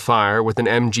 laying down fire with an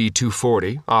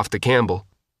MG-240 off the Campbell.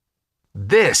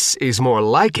 This is more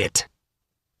like it.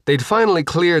 They'd finally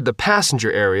cleared the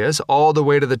passenger areas all the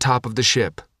way to the top of the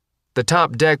ship. The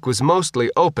top deck was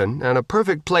mostly open and a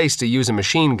perfect place to use a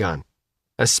machine gun,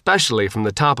 especially from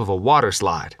the top of a water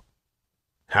slide.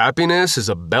 Happiness is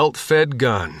a belt-fed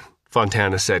gun,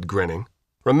 Fontana said, grinning.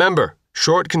 Remember,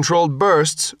 short controlled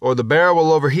bursts or the barrel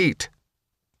will overheat.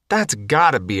 That's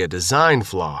gotta be a design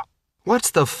flaw.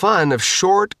 What's the fun of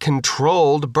short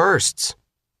controlled bursts?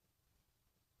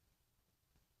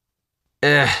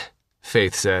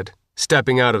 Faith said,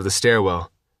 stepping out of the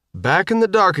stairwell. Back in the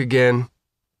dark again.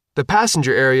 The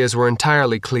passenger areas were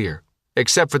entirely clear.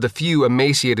 Except for the few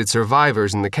emaciated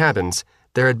survivors in the cabins,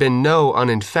 there had been no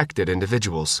uninfected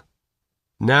individuals.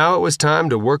 Now it was time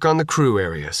to work on the crew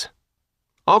areas.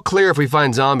 All clear if we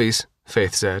find zombies,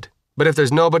 Faith said. But if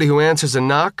there's nobody who answers a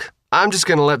knock, I'm just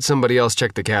going to let somebody else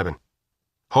check the cabin.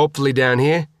 Hopefully down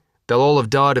here, they'll all have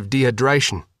died of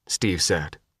dehydration, Steve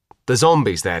said. The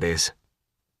zombies, that is.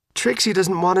 Trixie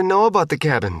doesn't want to know about the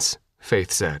cabins,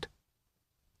 Faith said.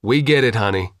 We get it,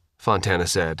 honey, Fontana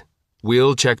said.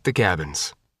 We'll check the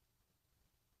cabins.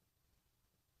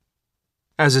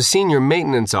 As a senior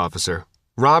maintenance officer,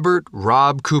 Robert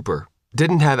 "Rob" Cooper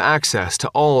didn't have access to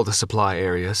all the supply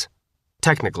areas,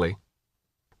 technically.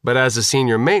 But as a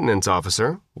senior maintenance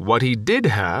officer, what he did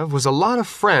have was a lot of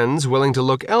friends willing to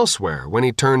look elsewhere when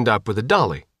he turned up with a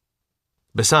dolly.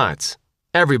 Besides,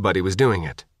 everybody was doing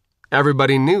it.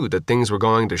 Everybody knew that things were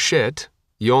going to shit,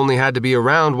 You only had to be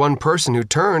around one person who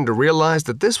turned to realize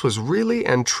that this was really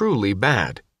and truly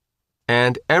bad.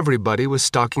 And everybody was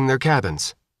stocking their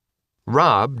cabins.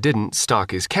 Rob didn't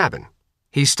stock his cabin.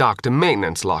 He stocked a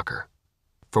maintenance locker.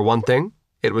 For one thing,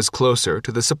 it was closer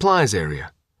to the supplies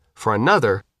area. For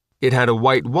another, it had a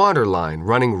white water line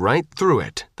running right through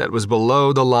it that was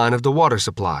below the line of the water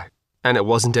supply, and it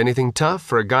wasn't anything tough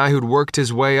for a guy who'd worked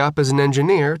his way up as an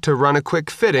engineer to run a quick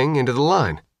fitting into the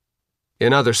line.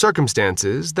 In other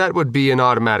circumstances, that would be an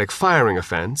automatic firing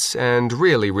offense and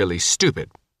really, really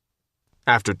stupid.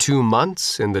 After 2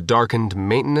 months in the darkened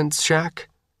maintenance shack,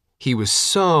 he was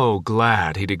so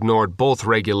glad he'd ignored both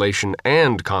regulation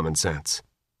and common sense.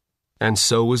 And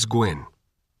so was Gwyn.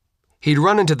 He'd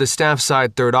run into the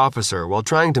staff-side third officer while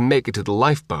trying to make it to the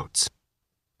lifeboats.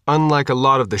 Unlike a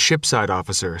lot of the ship-side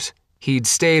officers, he'd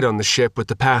stayed on the ship with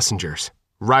the passengers,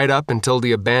 right up until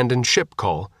the abandoned ship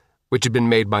call, which had been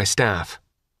made by staff.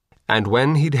 And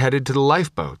when he'd headed to the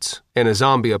lifeboats, in a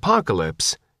zombie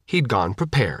apocalypse, he'd gone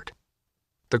prepared.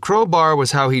 The crowbar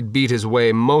was how he'd beat his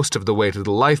way most of the way to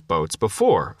the lifeboats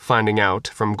before finding out,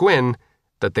 from Gwyn,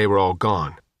 that they were all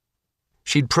gone.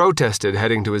 She'd protested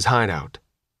heading to his hideout.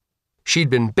 She'd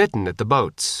been bitten at the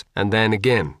boats, and then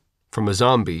again, from a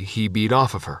zombie he beat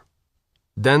off of her.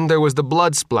 Then there was the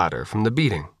blood splatter from the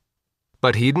beating.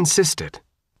 But he'd insisted.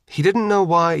 He didn't know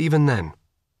why even then.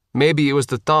 Maybe it was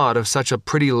the thought of such a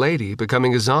pretty lady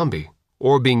becoming a zombie,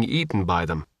 or being eaten by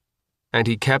them. And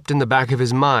he kept in the back of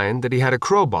his mind that he had a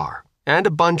crowbar and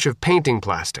a bunch of painting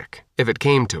plastic, if it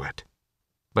came to it.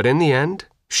 But in the end,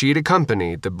 she'd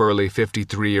accompanied the burly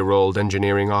 53-year-old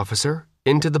engineering officer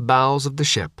into the bowels of the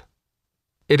ship.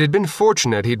 It had been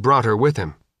fortunate he'd brought her with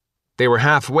him. They were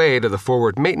halfway to the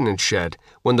forward maintenance shed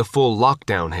when the full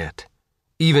lockdown hit.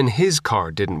 Even his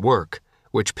card didn't work,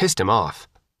 which pissed him off.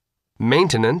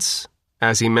 Maintenance,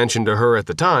 as he mentioned to her at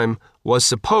the time, was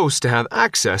supposed to have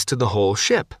access to the whole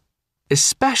ship,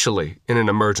 especially in an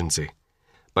emergency.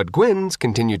 But Gwyn's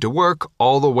continued to work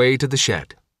all the way to the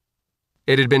shed.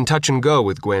 It had been touch and go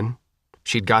with Gwyn.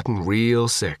 She'd gotten real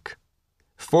sick.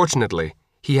 Fortunately,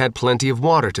 he had plenty of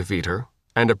water to feed her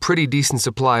and a pretty decent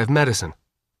supply of medicine.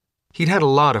 He'd had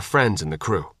a lot of friends in the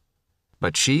crew.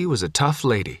 But she was a tough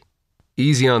lady.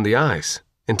 Easy on the ice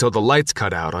until the lights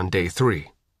cut out on day 3.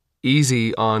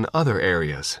 Easy on other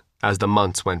areas as the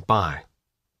months went by.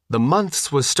 The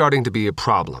months was starting to be a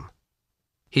problem.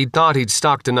 He'd thought he'd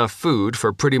stocked enough food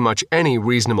for pretty much any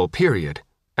reasonable period,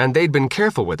 and they'd been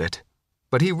careful with it,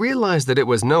 but he realized that it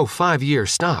was no 5-year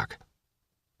stock.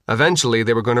 Eventually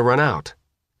they were going to run out,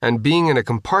 and being in a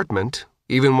compartment,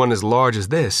 even one as large as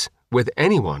this, with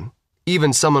anyone,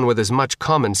 even someone with as much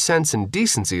common sense and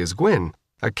decency as Gwyn,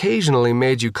 occasionally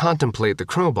made you contemplate the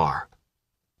crowbar.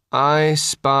 "I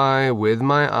spy with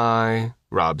my eye,"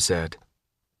 Rob said.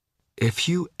 "If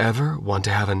you ever want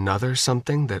to have another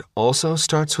something that also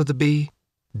starts with a B,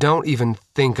 don't even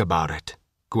think about it,"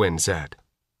 Gwyn said.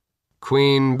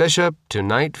 "Queen Bishop to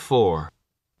Knight 4.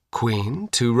 Queen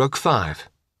to Rook 5.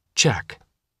 Check.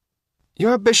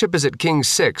 Your bishop is at King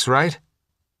 6, right?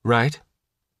 Right.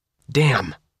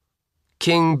 Damn.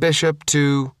 King Bishop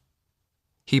to..."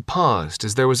 He paused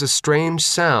as there was a strange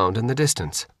sound in the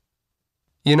distance.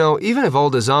 You know, even if all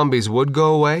the zombies would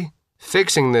go away,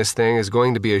 fixing this thing is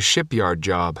going to be a shipyard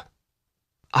job.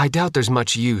 I doubt there's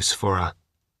much use for a...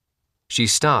 She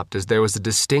stopped as there was a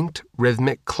distinct,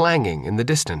 rhythmic clanging in the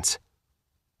distance.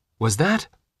 Was that...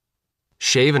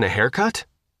 "Shave and a haircut?"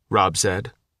 Rob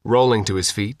said, rolling to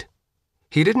his feet.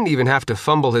 He didn't even have to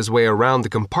fumble his way around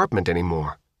the compartment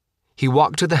anymore. He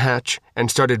walked to the hatch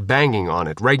and started banging on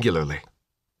it regularly.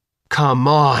 "Come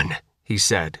on," he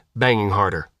said, banging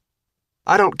harder.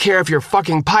 "I don't care if you're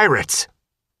fucking pirates."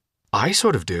 "I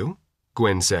sort of do,"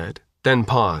 Gwyn said, then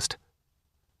paused.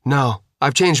 "No,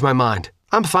 I've changed my mind.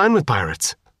 I'm fine with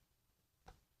pirates."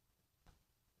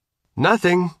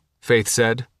 "Nothing," Faith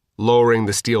said, lowering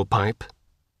the steel pipe.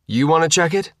 "You want to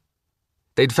check it?"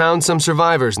 They'd found some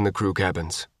survivors in the crew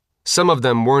cabins. Some of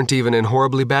them weren't even in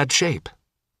horribly bad shape.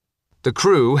 The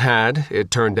crew had, it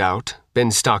turned out,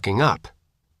 been stocking up,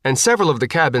 and several of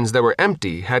the cabins that were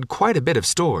empty had quite a bit of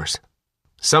stores.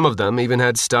 Some of them even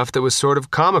had stuff that was sort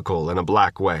of comical in a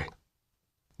black way.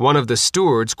 One of the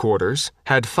steward's quarters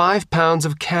had 5 pounds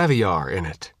of caviar in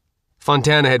it.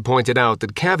 Fontana had pointed out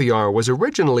that caviar was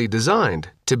originally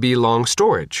designed to be long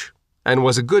storage and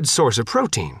was a good source of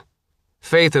protein.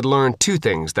 Faith had learned 2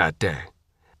 things that day.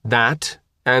 That,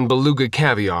 and beluga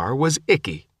caviar was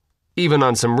icky, even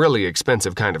on some really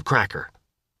expensive kind of cracker.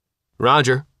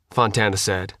 "Roger," Fontana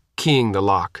said, keying the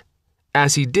lock.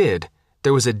 As he did,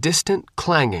 there was a distant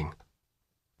clanging.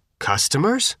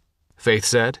 "Customers?" Faith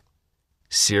said.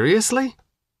 "Seriously?"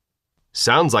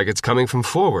 Sounds like it's coming from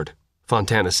forward,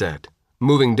 Fontana said,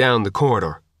 moving down the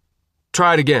corridor.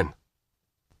 Try it again.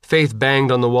 Faith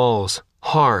banged on the walls,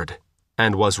 hard,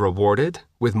 and was rewarded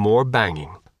with more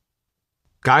banging.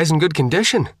 Guy's in good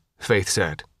condition, Faith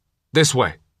said. This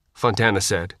way, Fontana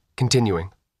said,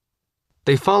 continuing.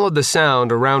 They followed the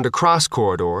sound around a cross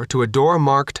corridor to a door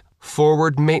marked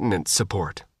Forward Maintenance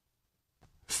Support.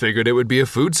 Figured it would be a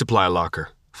food supply locker,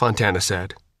 Fontana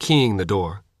said, keying the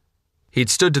door. He'd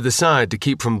stood to the side to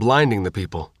keep from blinding the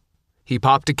people. He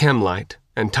popped a chem light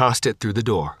and tossed it through the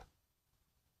door.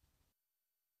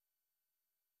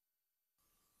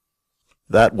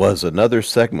 That was another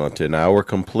segment in our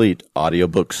complete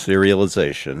audiobook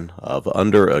serialization of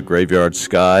Under a Graveyard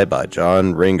Sky by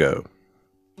John Ringo.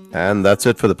 And that's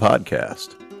it for the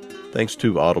podcast. Thanks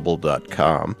to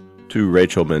Audible.com, to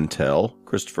Rachel Mintel,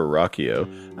 Christopher Rocchio,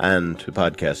 and to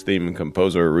podcast theme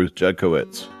composer Ruth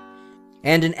Judkowitz.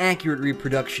 And an accurate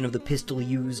reproduction of the pistol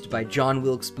used by John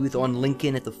Wilkes Booth on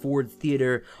Lincoln at the Ford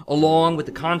Theater, along with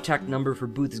the contact number for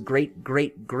Booth's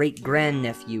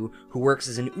great-great-great-grandnephew, who works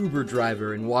as an Uber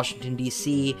driver in Washington,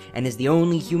 D.C., and is the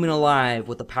only human alive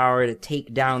with the power to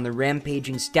take down the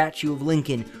rampaging statue of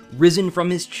Lincoln risen from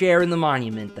his chair in the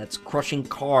monument that's crushing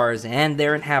cars and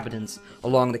their inhabitants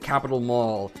along the Capitol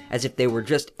Mall as if they were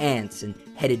just ants and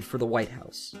headed for the White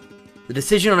House. The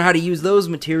decision on how to use those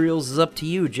materials is up to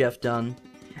you, Jeff Dunn.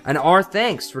 And our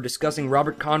thanks for discussing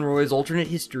Robert Conroy's alternate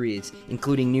histories,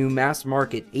 including new mass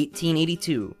market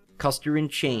 1882, Custer in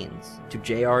Chains, to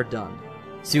J.R. Dunn,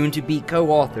 soon to be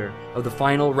co-author of the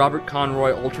final Robert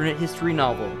Conroy alternate history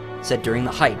novel set during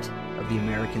the height of the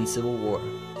American Civil War.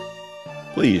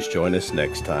 Please join us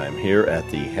next time here at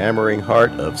the hammering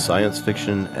heart of science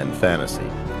fiction and fantasy,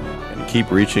 and keep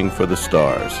reaching for the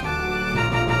stars.